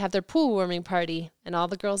James and Allie have their pool warming party, and all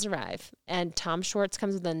the girls arrive. And Tom Schwartz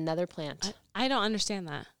comes with another plant. I don't understand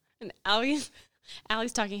that. And Allie's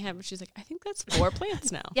talking ahead, but she's like, I think that's 4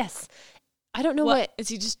 plants now. Yes. I don't know what. Is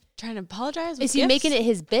he just trying to apologize? Is he making it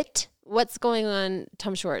his bit? What's going on,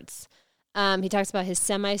 Tom Schwartz? He talks about his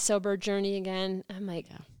semi-sober journey again. I'm like,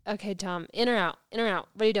 okay, Tom, in or out?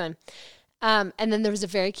 What are you doing? And then there was a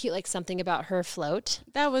very cute, like, something about her float.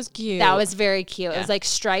 That was cute. That was very cute. Yeah. It was like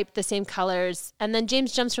striped, the same colors. And then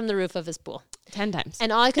James jumps from the roof of his pool 10 times.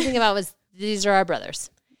 And all I could think about was, these are our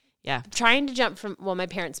brothers. Yeah. Trying to jump from, my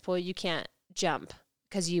parents' pool, you can't jump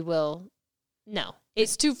because you will. No.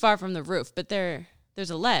 It's too far from the roof, but there's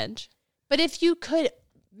a ledge. But if you could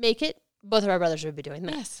make it, both of our brothers would be doing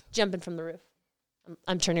that. Yes. Jumping from the roof.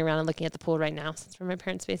 I'm turning around and looking at the pool right now since we're in my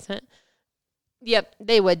parents' basement. Yep,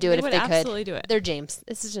 they would do it if they could. They would absolutely do it. They're James.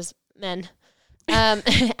 This is just men.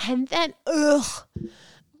 And then,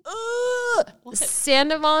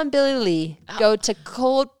 Sandoval and Billy Lee go to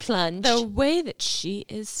cold plunge. The way that she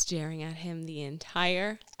is staring at him the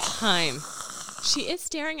entire time. She is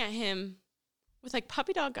staring at him with like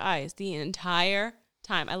puppy dog eyes the entire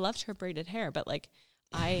time. I loved her braided hair, but like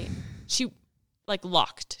she like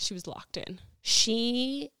locked. She was locked in.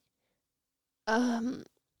 She,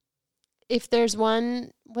 if there's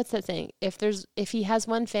one, what's that saying? If he has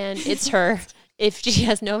one fan, it's her. If she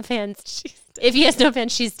has no fans, if he has no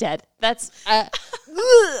fans, she's dead. That's first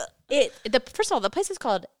of all, the place is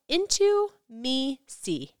called Into Me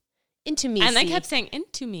See. Intimacy. And I kept saying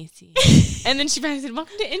intimacy. And then she finally said,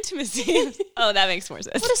 welcome to intimacy. Oh, that makes more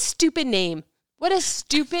sense. What a stupid name.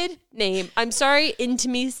 I'm sorry,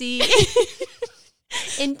 intimacy.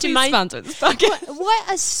 Please sponsor this podcast.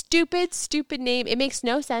 What a stupid name. It makes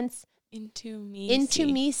no sense.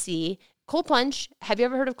 Intimacy. Cold plunge. Have you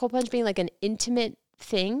ever heard of cold plunge being like an intimate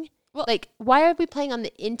thing? Well- like, why are we playing on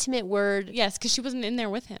the intimate word? Yes, because she wasn't in there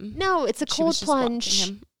with him. No, it's a She cold was just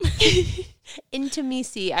watching plunge. him.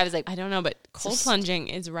 Intimacy. I was like, I don't know, but cold plunging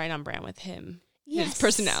is right on brand with him. yes. His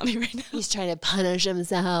personality right now. He's trying to punish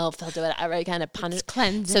himself. He'll do whatever kind of punish. It's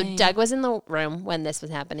cleansing. So Doug was in the room when this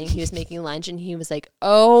was happening. He was making lunch and he was like,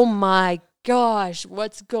 oh my gosh,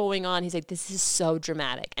 what's going on? He's like, this is so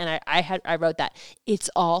dramatic. And I wrote that. It's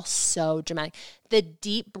all so dramatic. The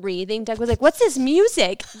deep breathing, Doug was like, what's this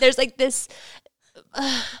music? There's like this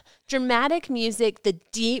dramatic music, the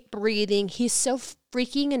deep breathing. He's so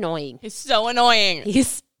freaking annoying. He's so annoying.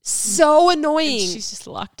 He's so annoying. And she's just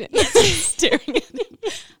locked in, staring at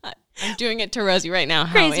him. I'm doing it to Rosie right now.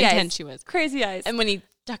 How Crazy intense eyes. she was. Crazy eyes. And when he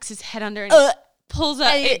ducks his head under and he pulls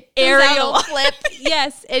up, it aerial aerial flip.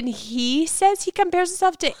 Yes. And he says he compares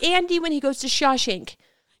himself to Andy when he goes to Shawshank.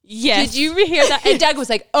 Yes. Did you hear that? And Doug was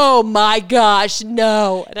like, oh my gosh,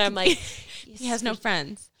 no. And I'm like, He has no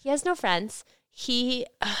friends. He has no friends.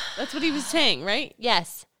 That's what he was saying, right?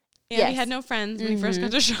 Yes. Andy Yes. had no friends when he first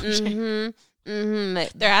got to Shawshank.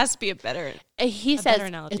 There has to be a better. He better says,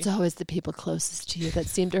 analogy. it's always the people closest to you that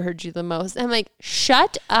seem to hurt you the most. I'm like,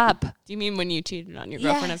 shut up. Do you mean when you cheated on your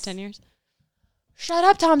girlfriend Yes. of 10 years? Shut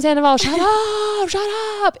up, Tom Sandoval. Shut up. Shut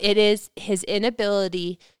up. It is his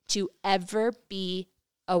inability to ever be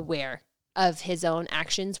aware of his own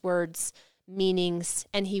actions, words, meanings,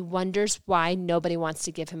 and he wonders why nobody wants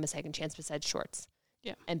to give him a second chance besides Schwartz.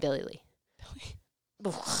 Yeah. And Billy Lee.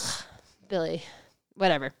 Billy.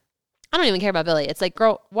 Whatever. I don't even care about Billy. It's like,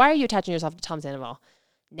 girl, why are you attaching yourself to Tom Sandoval?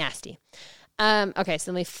 Nasty. Okay,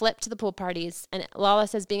 so then we flip to the pool parties, and Lala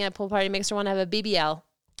says being at a pool party makes her want to have a BBL.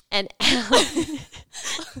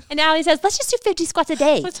 And Allie says, let's just do 50 squats a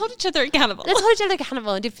day. Let's hold each other accountable. Let's hold each other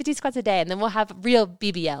accountable and do 50 squats a day, and then we'll have real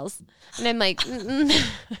BBLs. And I'm like,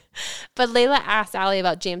 But Layla asked Allie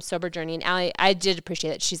about James' sober journey, and Allie, I did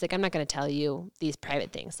appreciate it. She's like, I'm not going to tell you these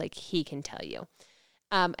private things. Like, he can tell you.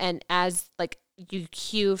 And as, like, you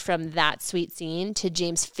cue from that sweet scene to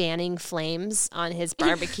James fanning flames on his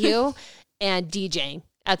barbecue and DJing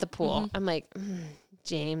at the pool. I'm like,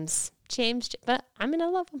 James, but I'm gonna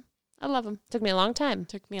love him. I love him. Took me a long time.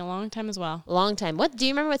 Took me a long time as well. Long time. What do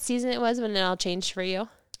you remember? What season it was when it all changed for you?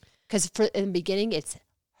 Because in the beginning, it's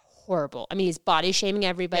horrible. I mean, he's body shaming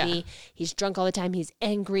everybody. Yeah. He's drunk all the time. He's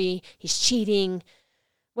angry. He's cheating.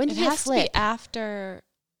 When did It it has to flip? be after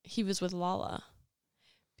he was with Lala.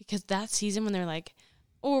 Because that season when they're like,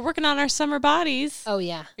 oh, we're working on our summer bodies. Oh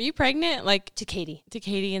yeah, Are you pregnant? Like to Katie. to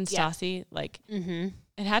Katie and Yeah. Stassi. Like Mm-hmm.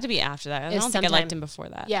 it had to be after that. I It was don't think I sometime. liked him before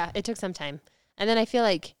that. Yeah, it took some time. And then I feel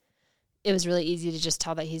like it was really easy to just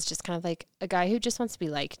tell that he's just kind of like a guy who just wants to be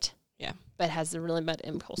liked. Yeah. But has a really bad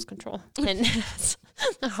impulse control. And has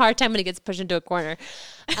a hard time when he gets pushed into a corner.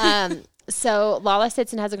 So Lala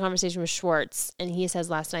sits and has a conversation with Schwartz. And he says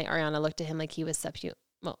last night Ariana looked at him like he was subhuman.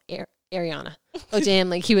 Well, Ariana looked at him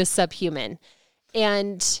like he was subhuman.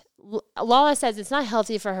 And Lala says it's not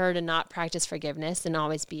healthy for her to not practice forgiveness and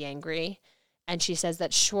always be angry. And she says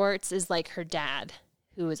that Schwartz is like her dad,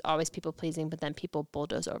 who is always people pleasing, but then people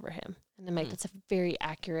bulldoze over him. And I'm like, that's a very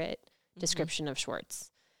accurate description of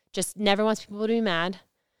Schwartz. Just never wants people to be mad.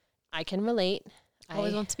 I can relate.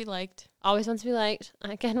 Always wants to be liked. Always wants to be liked.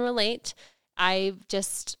 I can relate. I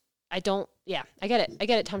get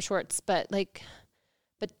it, Tom Schwartz. But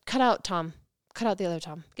cut out Tom. Cut out the other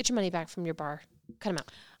Tom. Get your money back from your bar. Cut him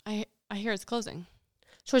out. I hear it's closing.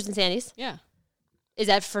 Schwartz and Sandy's. Yeah. Is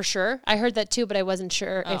that for sure? I heard that too, but I wasn't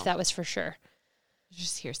sure if Oh. that was for sure.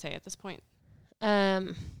 Just hearsay at this point.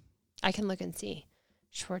 I can look and see.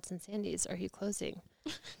 Schwartz and Sandy's, are you closing?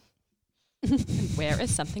 Where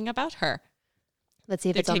is something about her? Let's see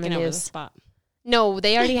if They're it's on the taking over the news. spot. No,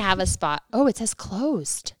 they already have a spot. Oh, it says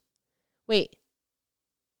closed. Wait.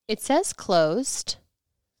 It says closed.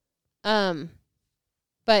 But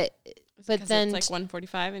 'Cause then it's like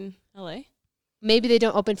 1:45 in LA. maybe they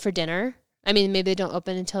don't open for dinner. I mean, maybe they don't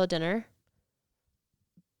open until dinner.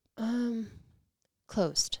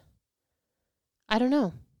 Closed. I don't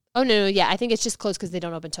know. Oh, no, yeah. I think it's just closed because they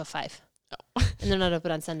don't open until 5. Oh. And they're not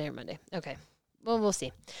open on Sunday or Monday. Okay. Well, we'll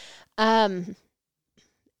see.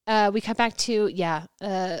 We cut back to,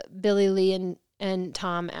 Billy Lee and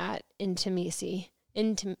Tom at Intimacy.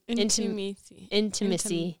 Intimacy.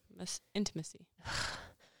 Intimacy.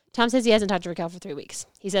 Tom says he hasn't talked to Raquel for 3 weeks.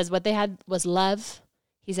 He says what they had was love.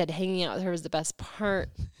 He said hanging out with her was the best part,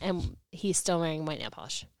 and he's still wearing white nail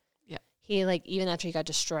polish. Yeah. He, even after he got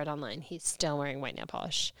destroyed online, he's still wearing white nail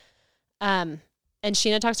polish. And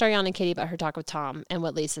Sheena talks to Ariana and Katie about her talk with Tom and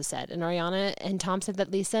what Lisa said. And Ariana and Tom said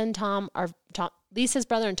that Lisa's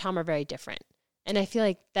brother and Tom are very different. And I feel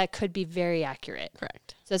like that could be very accurate.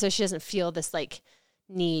 Correct. So she doesn't feel this,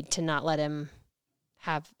 need to not let him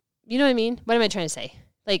have, you know what I mean? What am I trying to say?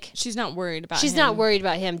 Like, she's not worried about she's him. not worried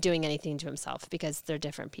about him doing anything to himself because they're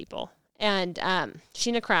different people. And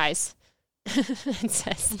Sheena cries and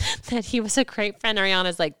says that he was a great friend.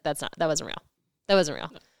 Ariana's like, that wasn't real. That wasn't real.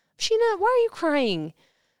 No. Sheena, why are you crying?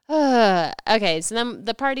 Okay, so then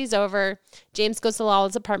the party's over. James goes to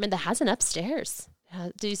Lala's apartment that has an upstairs.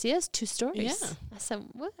 Do you see us? 2 stories. Yeah. I said,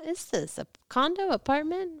 what is this? A condo,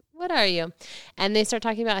 apartment? What are you? And they start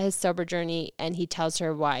talking about his sober journey, and he tells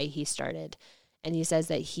her why he started. And he says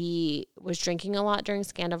that he was drinking a lot during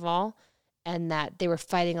Scandival and that they were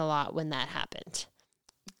fighting a lot when that happened.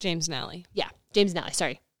 James and Allie. Yeah, James and Allie,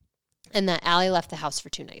 sorry. And that Allie left the house for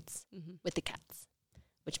 2 nights with the cats,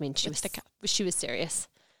 which means she was serious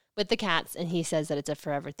with the cats. And he says that it's a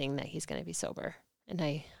forever thing that he's going to be sober. And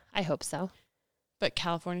I hope so. But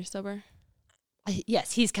California sober?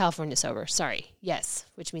 Yes, he's California sober. Sorry. Yes,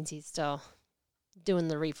 which means he's still doing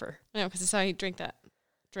the reefer. No, because I saw you drink that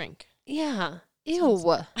drink. Yeah.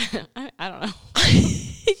 Ew. I don't know.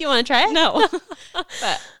 You want to try it? No.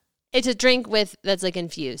 But it's a drink that's like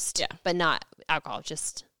infused. Yeah. But not alcohol,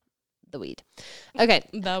 just the weed. Okay.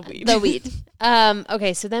 The weed. The weed.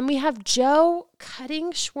 Okay, so then we have Joe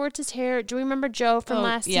cutting Schwartz's hair. Do you remember Joe from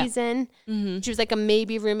last season? Mm-hmm. She was like a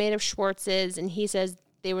maybe roommate of Schwartz's, and he says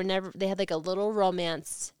they had like a little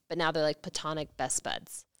romance, but now they're like platonic best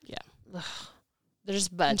buds. Yeah. Ugh. They're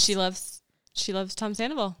just buds. And she loves Tom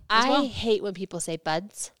Sandoval I hate when people say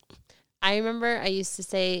buds. I remember I used to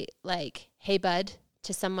say like, hey bud,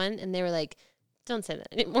 to someone, and they were like, don't say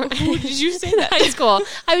that anymore. Did you say that? High school.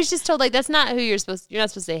 I was just told like that's not who you're not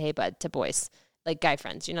supposed to say hey bud to boys, like guy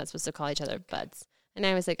friends. You're not supposed to call each other buds. And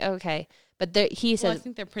I was like, okay. But he says, I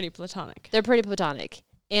think they're pretty platonic. They're pretty platonic.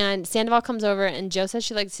 And Sandoval comes over and Joe says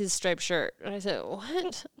she likes his striped shirt. And I said,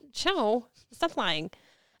 what? Joe, stop lying.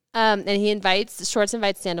 And Schwartz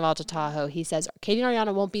invites Sandoval to Tahoe. He says Katie and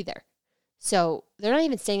Ariana won't be there. So they're not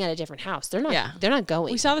even staying at a different house. They're not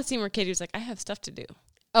going. We saw the scene where Katie was like, I have stuff to do.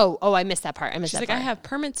 Oh, I missed that part. She's like, I have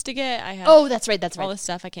permits to get. I have that's right. all this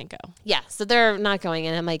stuff. I can't go. Yeah, so they're not going.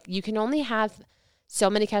 And I'm like, you can only have so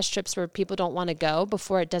many cast trips where people don't want to go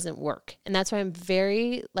before it doesn't work. And that's why I'm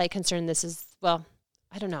very concerned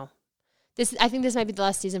I don't know. I think this might be the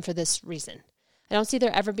last season for this reason. I don't see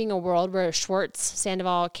there ever being a world where Schwartz,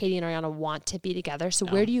 Sandoval, Katie, and Ariana want to be together. So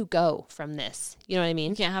where do you go from this? You know what I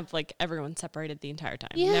mean? You can't have everyone separated the entire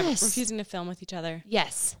time. Yes. Refusing to film with each other.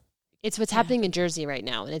 Yes. It's what's happening in Jersey right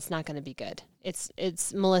now, and it's not going to be good.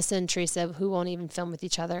 It's Melissa and Teresa who won't even film with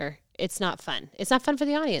each other. It's not fun. It's not fun for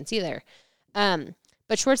the audience either. But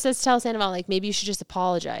Schwartz says, tell Sandoval, maybe you should just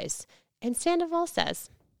apologize. And Sandoval says,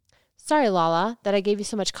 sorry, Lala, that I gave you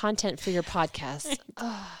so much content for your podcast.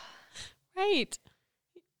 Right.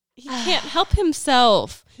 He can't help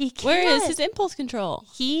himself. He can't. Where is his impulse control?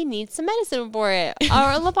 He needs some medicine for it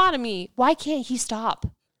or a lobotomy. Why can't he stop?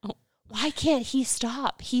 Why can't he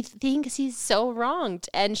stop? He thinks he's so wronged.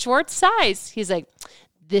 And Schwartz sighs. He's like,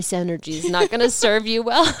 this energy is not going to serve you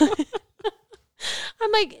well.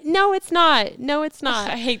 I'm like, no, it's not. No, it's not.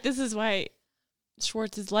 I hate this is why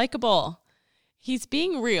Schwartz is likable. He's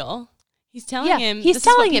being real. He's telling him. He's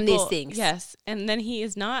telling him these things. Yes. And then he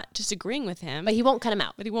is not just agreeing with him. But he won't cut him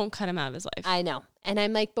out. But he won't cut him out of his life. I know. And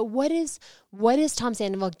I'm like, but what is Tom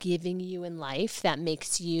Sandoval giving you in life that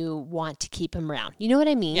makes you want to keep him around? You know what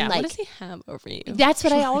I mean? Yeah. What does he have over you? That's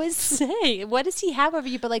what I always say. What does he have over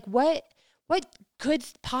you? But what good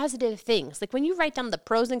positive things? Like when you write down the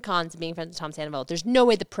pros and cons of being friends with Tom Sandoval, there's no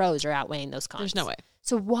way the pros are outweighing those cons. There's no way.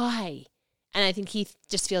 So why? And I think he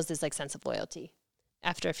just feels this sense of loyalty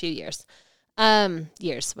after a few years.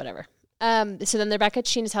 Whatever. So then they're back at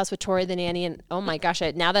Sheena's house with Tori the nanny, and oh my gosh,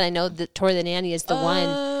 now that I know that Tori the nanny is the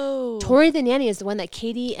one, Tori the nanny is the one that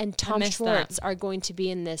Katie and Tom Schwartz are going to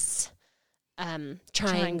be in this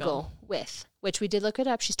triangle with, which we did look it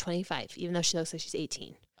up. She's 25, even though she looks like she's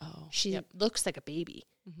 18. Oh, she looks like a baby.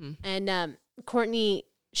 Mm-hmm. And Courtney,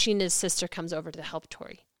 Sheena's sister, comes over to help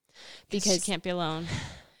Tori because she can't be alone.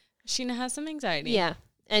 Sheena has some anxiety. Yeah.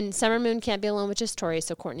 And Summer Moon can't be alone with just Tori,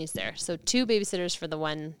 so Courtney's there. So 2 babysitters for the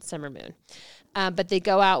one Summer Moon. But they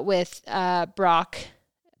go out with Brock.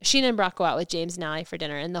 Sheena and Brock go out with James and Allie for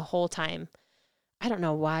dinner. And the whole time, I don't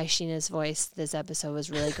know why Sheena's voice this episode was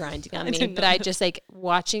really grinding on me. But I just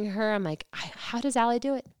watching her, I'm like, how does Allie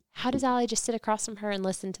do it? How does Allie just sit across from her and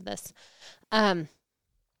listen to this?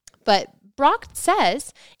 But Brock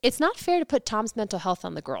says it's not fair to put Tom's mental health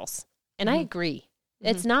on the girls. And I agree.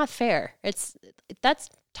 Mm-hmm. It's not fair. That's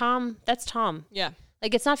Tom. Yeah.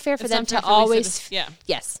 It's not fair for them to always.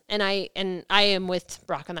 Yes. And I am with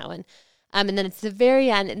Brock on that one. And then it's the very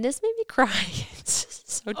end, and this made me cry.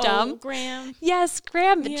 It's so dumb. Oh, Graham. Yes,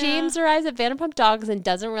 Graham. Yeah. James arrives at Vanderpump Dogs and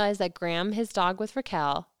doesn't realize that Graham, his dog with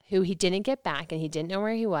Raquel, who he didn't get back and he didn't know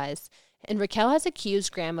where he was. And Raquel has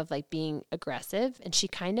accused Graham of like being aggressive, and she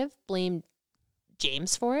kind of blamed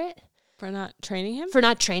James for it. For not training him? For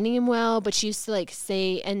not training him well, but she used to like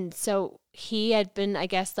say, and so he had been, I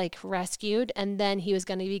guess, like rescued, and then he was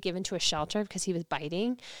going to be given to a shelter because he was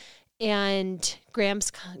biting. And Graham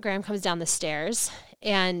comes down the stairs,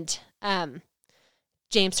 and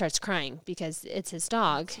James starts crying because it's his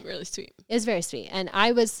dog. It's really sweet. It's very sweet. And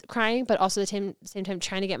I was crying, but also at the same time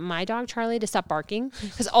trying to get my dog, Charlie, to stop barking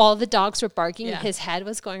because all the dogs were barking. Yeah. And his head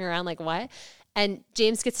was going around like, what? And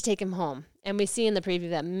James gets to take him home. And we see in the preview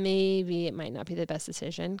that maybe it might not be the best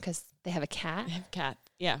decision because they have a cat. I have a cat.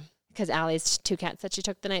 Yeah. Because Allie's 2 cats that she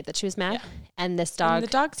took the night that she was mad. Yeah. And this dog. And the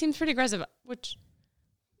dog seems pretty aggressive, which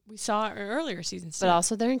we saw in earlier seasons. But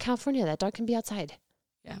also they're in California. That dog can be outside.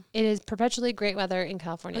 Yeah. It is perpetually great weather in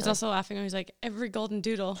California. I was also laughing. I was like, every golden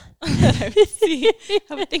doodle that I would see,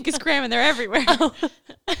 I would think is Graham, and they're everywhere. I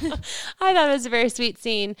thought it was a very sweet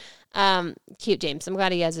scene. Cute James. I'm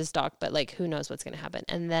glad he has his dog, but like, who knows what's going to happen.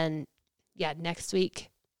 And then, yeah, next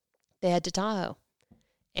week they head to Tahoe,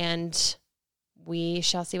 and we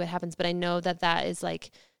shall see what happens. But I know that is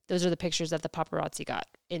like, those are the pictures that the paparazzi got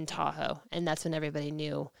in Tahoe. And that's when everybody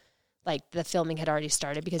knew like the filming had already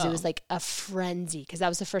started because it was like a frenzy because that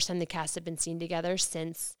was the first time the cast had been seen together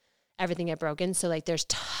since everything had broken. So like there's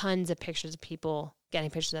tons of pictures of people getting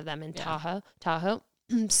pictures of them in Tahoe.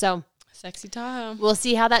 So Sexy Tahoe. we'll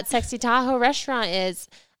see how that sexy Tahoe restaurant is.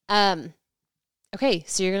 Okay,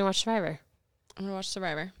 so you're going to watch Survivor. I'm going to watch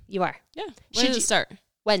Survivor. You are. Yeah. When does it start?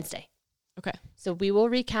 Wednesday. Okay. So we will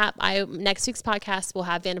recap. Next week's podcast will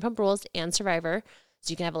have Vanderpump Rules and Survivor. So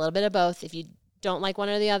you can have a little bit of both. If you don't like one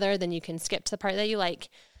or the other, then you can skip to the part that you like.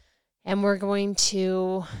 And we're going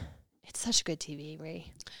to, it's such good TV,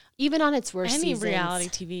 Ray. Even on its worst Any seasons. reality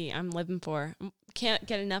TV I'm living for. Can't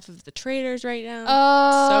get enough of The Traitors right now.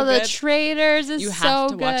 Oh, So The good. Traitors is You so have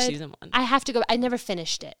to good. watch season 1. I have to go. I never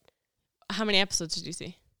finished it. How many episodes did you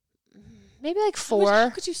see? Maybe like 4. How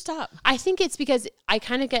could you stop? I think it's because I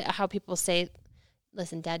kind of get how people say,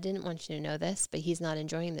 listen, Dad didn't want you to know this, but he's not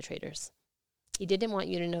enjoying The Traitors. He didn't want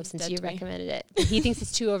you to know since dead you to me. recommended it. He thinks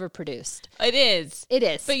it's too overproduced. It is. It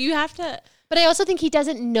is. But you have to. But I also think he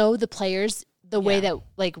doesn't know the players the way Yeah. that,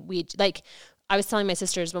 like, I was telling my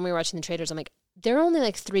sisters when we were watching The Traitors, I'm like, there are only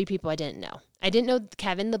like 3 people I didn't know. I didn't know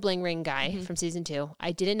Kevin, the bling ring guy from season 2.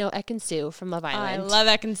 I didn't know Ekin-Su from Love I Island. love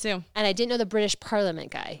Ekin-Su. And I didn't know the British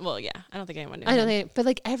Parliament guy. Well, yeah. I don't think anyone knew. I don't him. think, but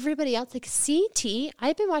like everybody else, like CT,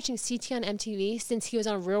 I've been watching CT on MTV since he was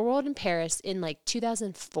on Real World in Paris in like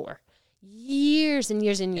 2004. Years and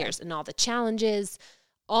years and years. And all the challenges,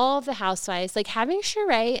 all of the housewives, like having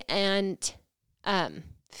Sheree and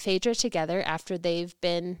Phaedra together after they've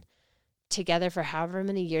been together for however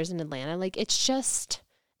many years in Atlanta. Like it's just,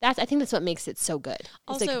 I think that's what makes it so good. It's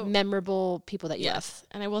Also, like memorable people that you love. Yes.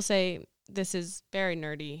 And I will say, this is very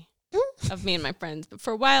nerdy of me and my friends. But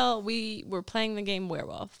for a while, we were playing the game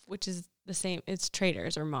Werewolf, which is the same. It's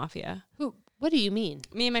Traitors or Mafia. What do you mean?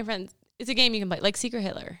 Me and my friends, it's a game you can play, like Secret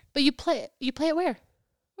Hitler. But you play it where?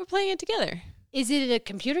 We're playing it together. Is it a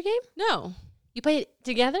computer game? No. You play it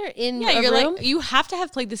together in Yeah, a you're room? like, you have to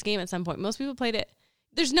have played this game at some point. Most people played it.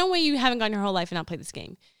 There's no way you haven't gone your whole life and not played this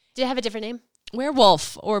game. Did it have a different name?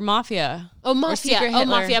 Werewolf or Mafia. Oh, Or Mafia. Secret Oh,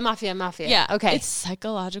 Hitler. Mafia. Yeah. Okay. It's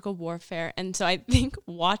psychological warfare. And so I think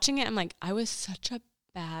watching it, I'm like, I was such a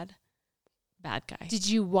bad guy. Did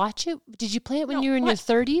you watch it? Did you play it when No, you were in what?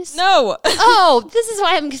 your 30s? No. Oh, this is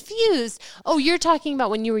why I'm confused. Oh, you're talking about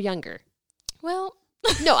when you were younger. Well,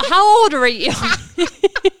 No, how old were you? How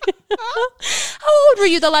old were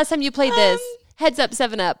you the last time you played this? Heads up,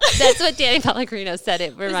 7-Up. That's what Danny Pellegrino said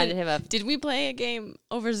it reminded him of. did we play a game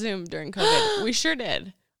over Zoom during COVID? We sure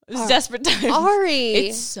did. It was desperate times. Ari.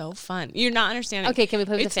 It's so fun. You're not understanding. Okay, can we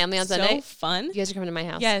play with It's the family on so Sunday? fun. You guys are coming to my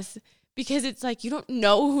house. Yes. Because it's like you don't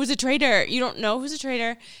know who's a traitor. You don't know who's a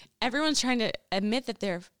traitor. Everyone's trying to admit that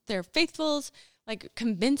they're faithfuls, like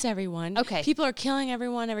convince everyone. Okay. People are killing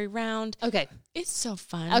everyone every round. Okay. It's so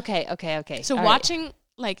fun. Okay. So All right. watching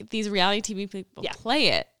like these reality TV people Yeah. play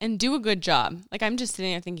it and do a good job. Like I'm just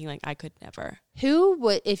sitting there thinking like I could never. Who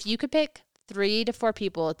would, if you could pick 3 to 4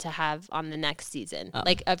 people to have on the next season,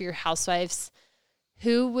 like of your housewives,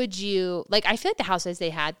 who would you, like, I feel like the housewives they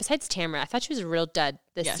had, besides Tamara, I thought she was a real dud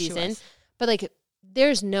this Yeah, she season, was. but like,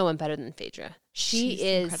 there's no one better than Phaedra. She's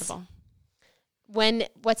incredible. When,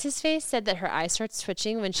 what's his face said that her eye starts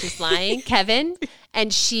twitching when she's lying, Kevin,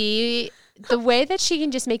 and the way that she can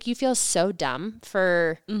just make you feel so dumb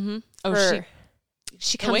for, Mm-hmm. Oh, for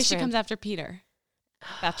she the comes way for she him. comes after Peter,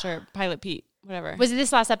 after Pilot Pete. whatever. Was it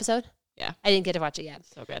this last episode? Yeah. I didn't get to watch it yet.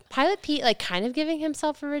 So good. Pilot Pete, like, kind of giving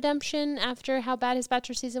himself a redemption after how bad his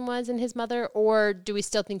Bachelor season was and his mother, or do we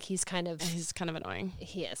still think he's kind of... He's kind of annoying.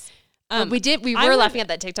 He is. We were laughing at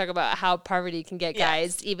that TikTok about how Parvati can get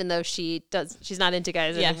guys, even though she's not into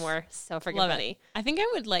guys anymore. So freaking funny. I think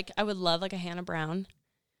I would love like a Hannah Brown.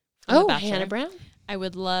 Oh, Hannah Brown. I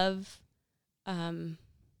would love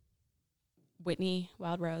Whitney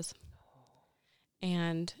Wild Rose.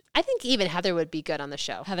 And I think even Heather would be good on the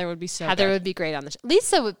show. Heather would be Heather would be great on the show.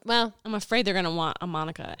 Lisa would, well. I'm afraid they're going to want a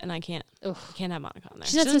Monica, and I can't. Oof. I can't have Monica on there.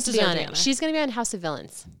 She's not supposed to be on it. She's going to be on House of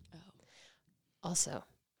Villains. Oh. Also,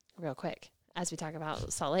 real quick, as we talk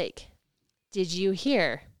about Salt Lake, did you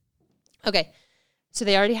hear? Okay, so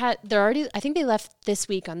I think they left this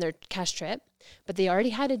week on their cash trip, but they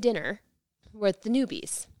already had a dinner with the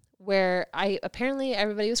newbies where apparently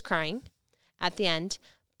everybody was crying at the end,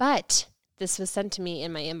 but this was sent to me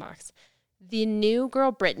in my inbox. The new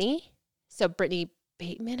girl, Brittany, so Brittany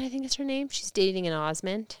Bateman, I think is her name. She's dating an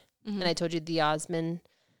Osmond. Mm-hmm. And I told you the Osmond,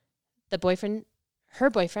 her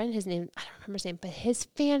boyfriend, his name, I don't remember his name, but his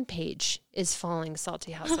fan page is following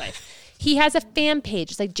Salty Housewife. He has a fan page.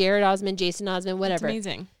 It's like Jared Osmond, Jason Osmond, whatever. That's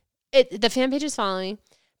amazing. The fan page is following.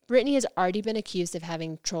 Brittany has already been accused of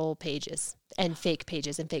having troll pages and fake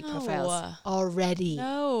profiles already.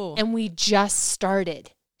 No. And we just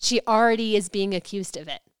started. She already is being accused of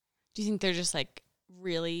it. Do you think they're just like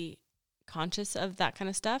really conscious of that kind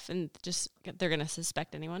of stuff and just they're going to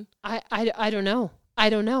suspect anyone? I don't know. I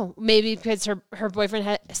don't know. Maybe because her boyfriend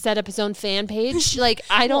had set up his own fan page. Like,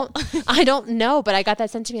 I don't know. But I got that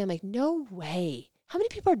sent to me. I'm like, no way. How many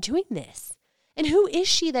people are doing this? And who is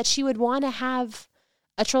she that she would want to have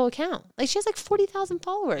a troll account? Like, she has like 40,000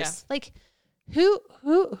 followers. Yeah. Like, who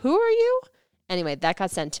are you? Anyway, that got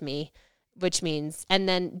sent to me. Which means, and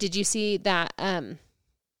then did you see that,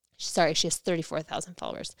 she has 34,000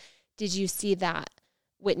 followers. Did you see that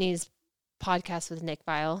Whitney's podcast with Nick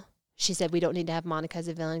Viall? She said, we don't need to have Monica as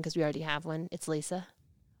a villain because we already have one. It's Lisa.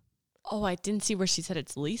 Oh, I didn't see where she said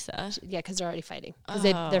it's Lisa. Yeah, because they're already fighting. Because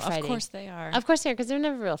they're fighting. Of course they are. Of course they are, because they're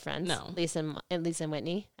never real friends. No. Lisa and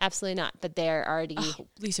Whitney. Absolutely not. But they're already... Oh,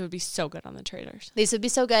 Lisa would be so good on The Traitors. Lisa would be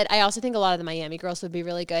so good. I also think a lot of the Miami girls would be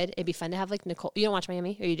really good. It'd be fun to have like Nicole. You don't watch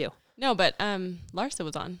Miami? Or you do? No, but Larsa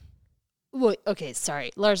was on. Well, okay,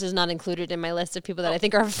 sorry. Lars is not included in my list of people that I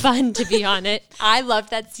think are fun to be on it. I loved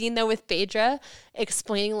that scene, though, with Phaedra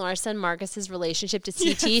explaining Larsa and Marcus's relationship to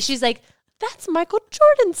CT. Yes. She's like, that's Michael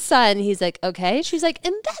Jordan's son. He's like, okay. She's like,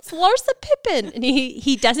 and that's Larsa Pippen. And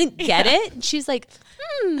he doesn't get it. And she's like,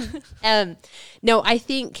 No, I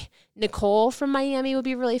think Nicole from Miami would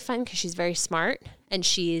be really fun because she's very smart and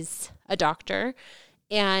she's a doctor.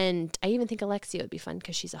 And I even think Alexia would be fun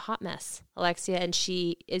because she's a hot mess. Alexia, and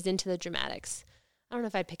she is into the dramatics. I don't know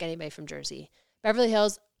if I'd pick anybody from Jersey. Beverly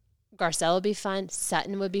Hills, Garcelle would be fun.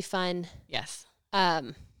 Sutton would be fun. Yes. Not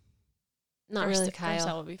really Kyle.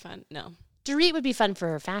 Garcelle would be fun. No. Dorit would be fun for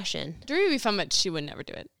her fashion. Dorit would be fun, but she would never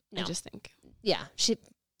do it. No. I just think. Yeah.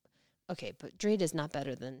 Okay, but Dorit is not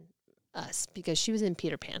better than us because she was in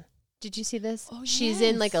Peter Pan. Did you see this? Oh, She's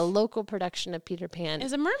in like a local production of Peter Pan.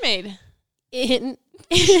 As a mermaid. She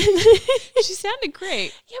sounded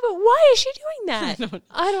great. Yeah, but why is she doing that?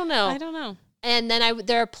 I don't know. And then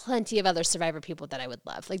there are plenty of other Survivor people that I would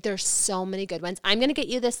love. Like, there's so many good ones. I'm going to get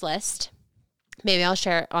you this list. Maybe I'll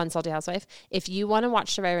share it on Salty Housewife. If you want to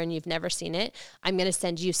watch Survivor and you've never seen it, I'm going to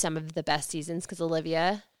send you some of the best seasons because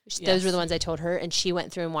Olivia, those were the ones I told her, and she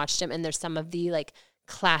went through and watched them, and there's some of the, like,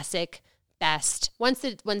 classic best. Once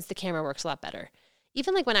the camera works a lot better.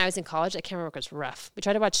 Even like when I was in college, that camera work was rough. We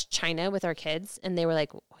tried to watch China with our kids, and they were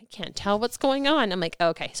like, "We can't tell what's going on." I'm like, oh,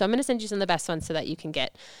 "Okay." So I'm going to send you some of the best ones so that you can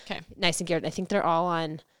get nice and geared. I think they're all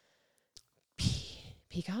on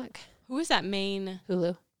Peacock. Who was that main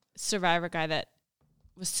Hulu Survivor guy that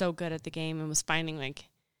was so good at the game and was finding like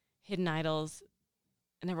hidden idols,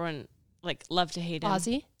 and everyone like loved to hate him?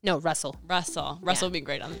 Ozzy? No, Russell. Russell would be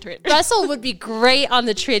great on The Traitors. Russell would be great on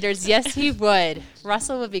The Traitors. Yes, he would.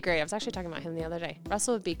 Russell would be great. I was actually talking about him the other day.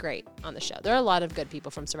 Russell would be great on the show. There are a lot of good people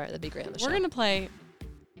from Survivor that'd be great on the show. We're going to play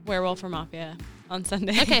Werewolf or Mafia on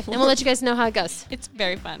Sunday. Okay, and we'll let you guys know how it goes. It's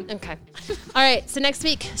very fun. Okay. All right, so next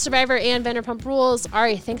week, Survivor and Vanderpump Rules.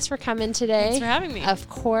 Ari, thanks for coming today. Thanks for having me. Of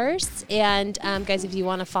course. And guys, if you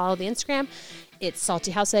want to follow the Instagram, it's Salty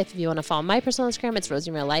Housewife. If you want to follow my personal Instagram, it's Rosie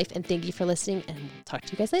in Real Life. And thank you for listening, and we'll talk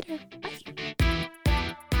to you guys later. Bye.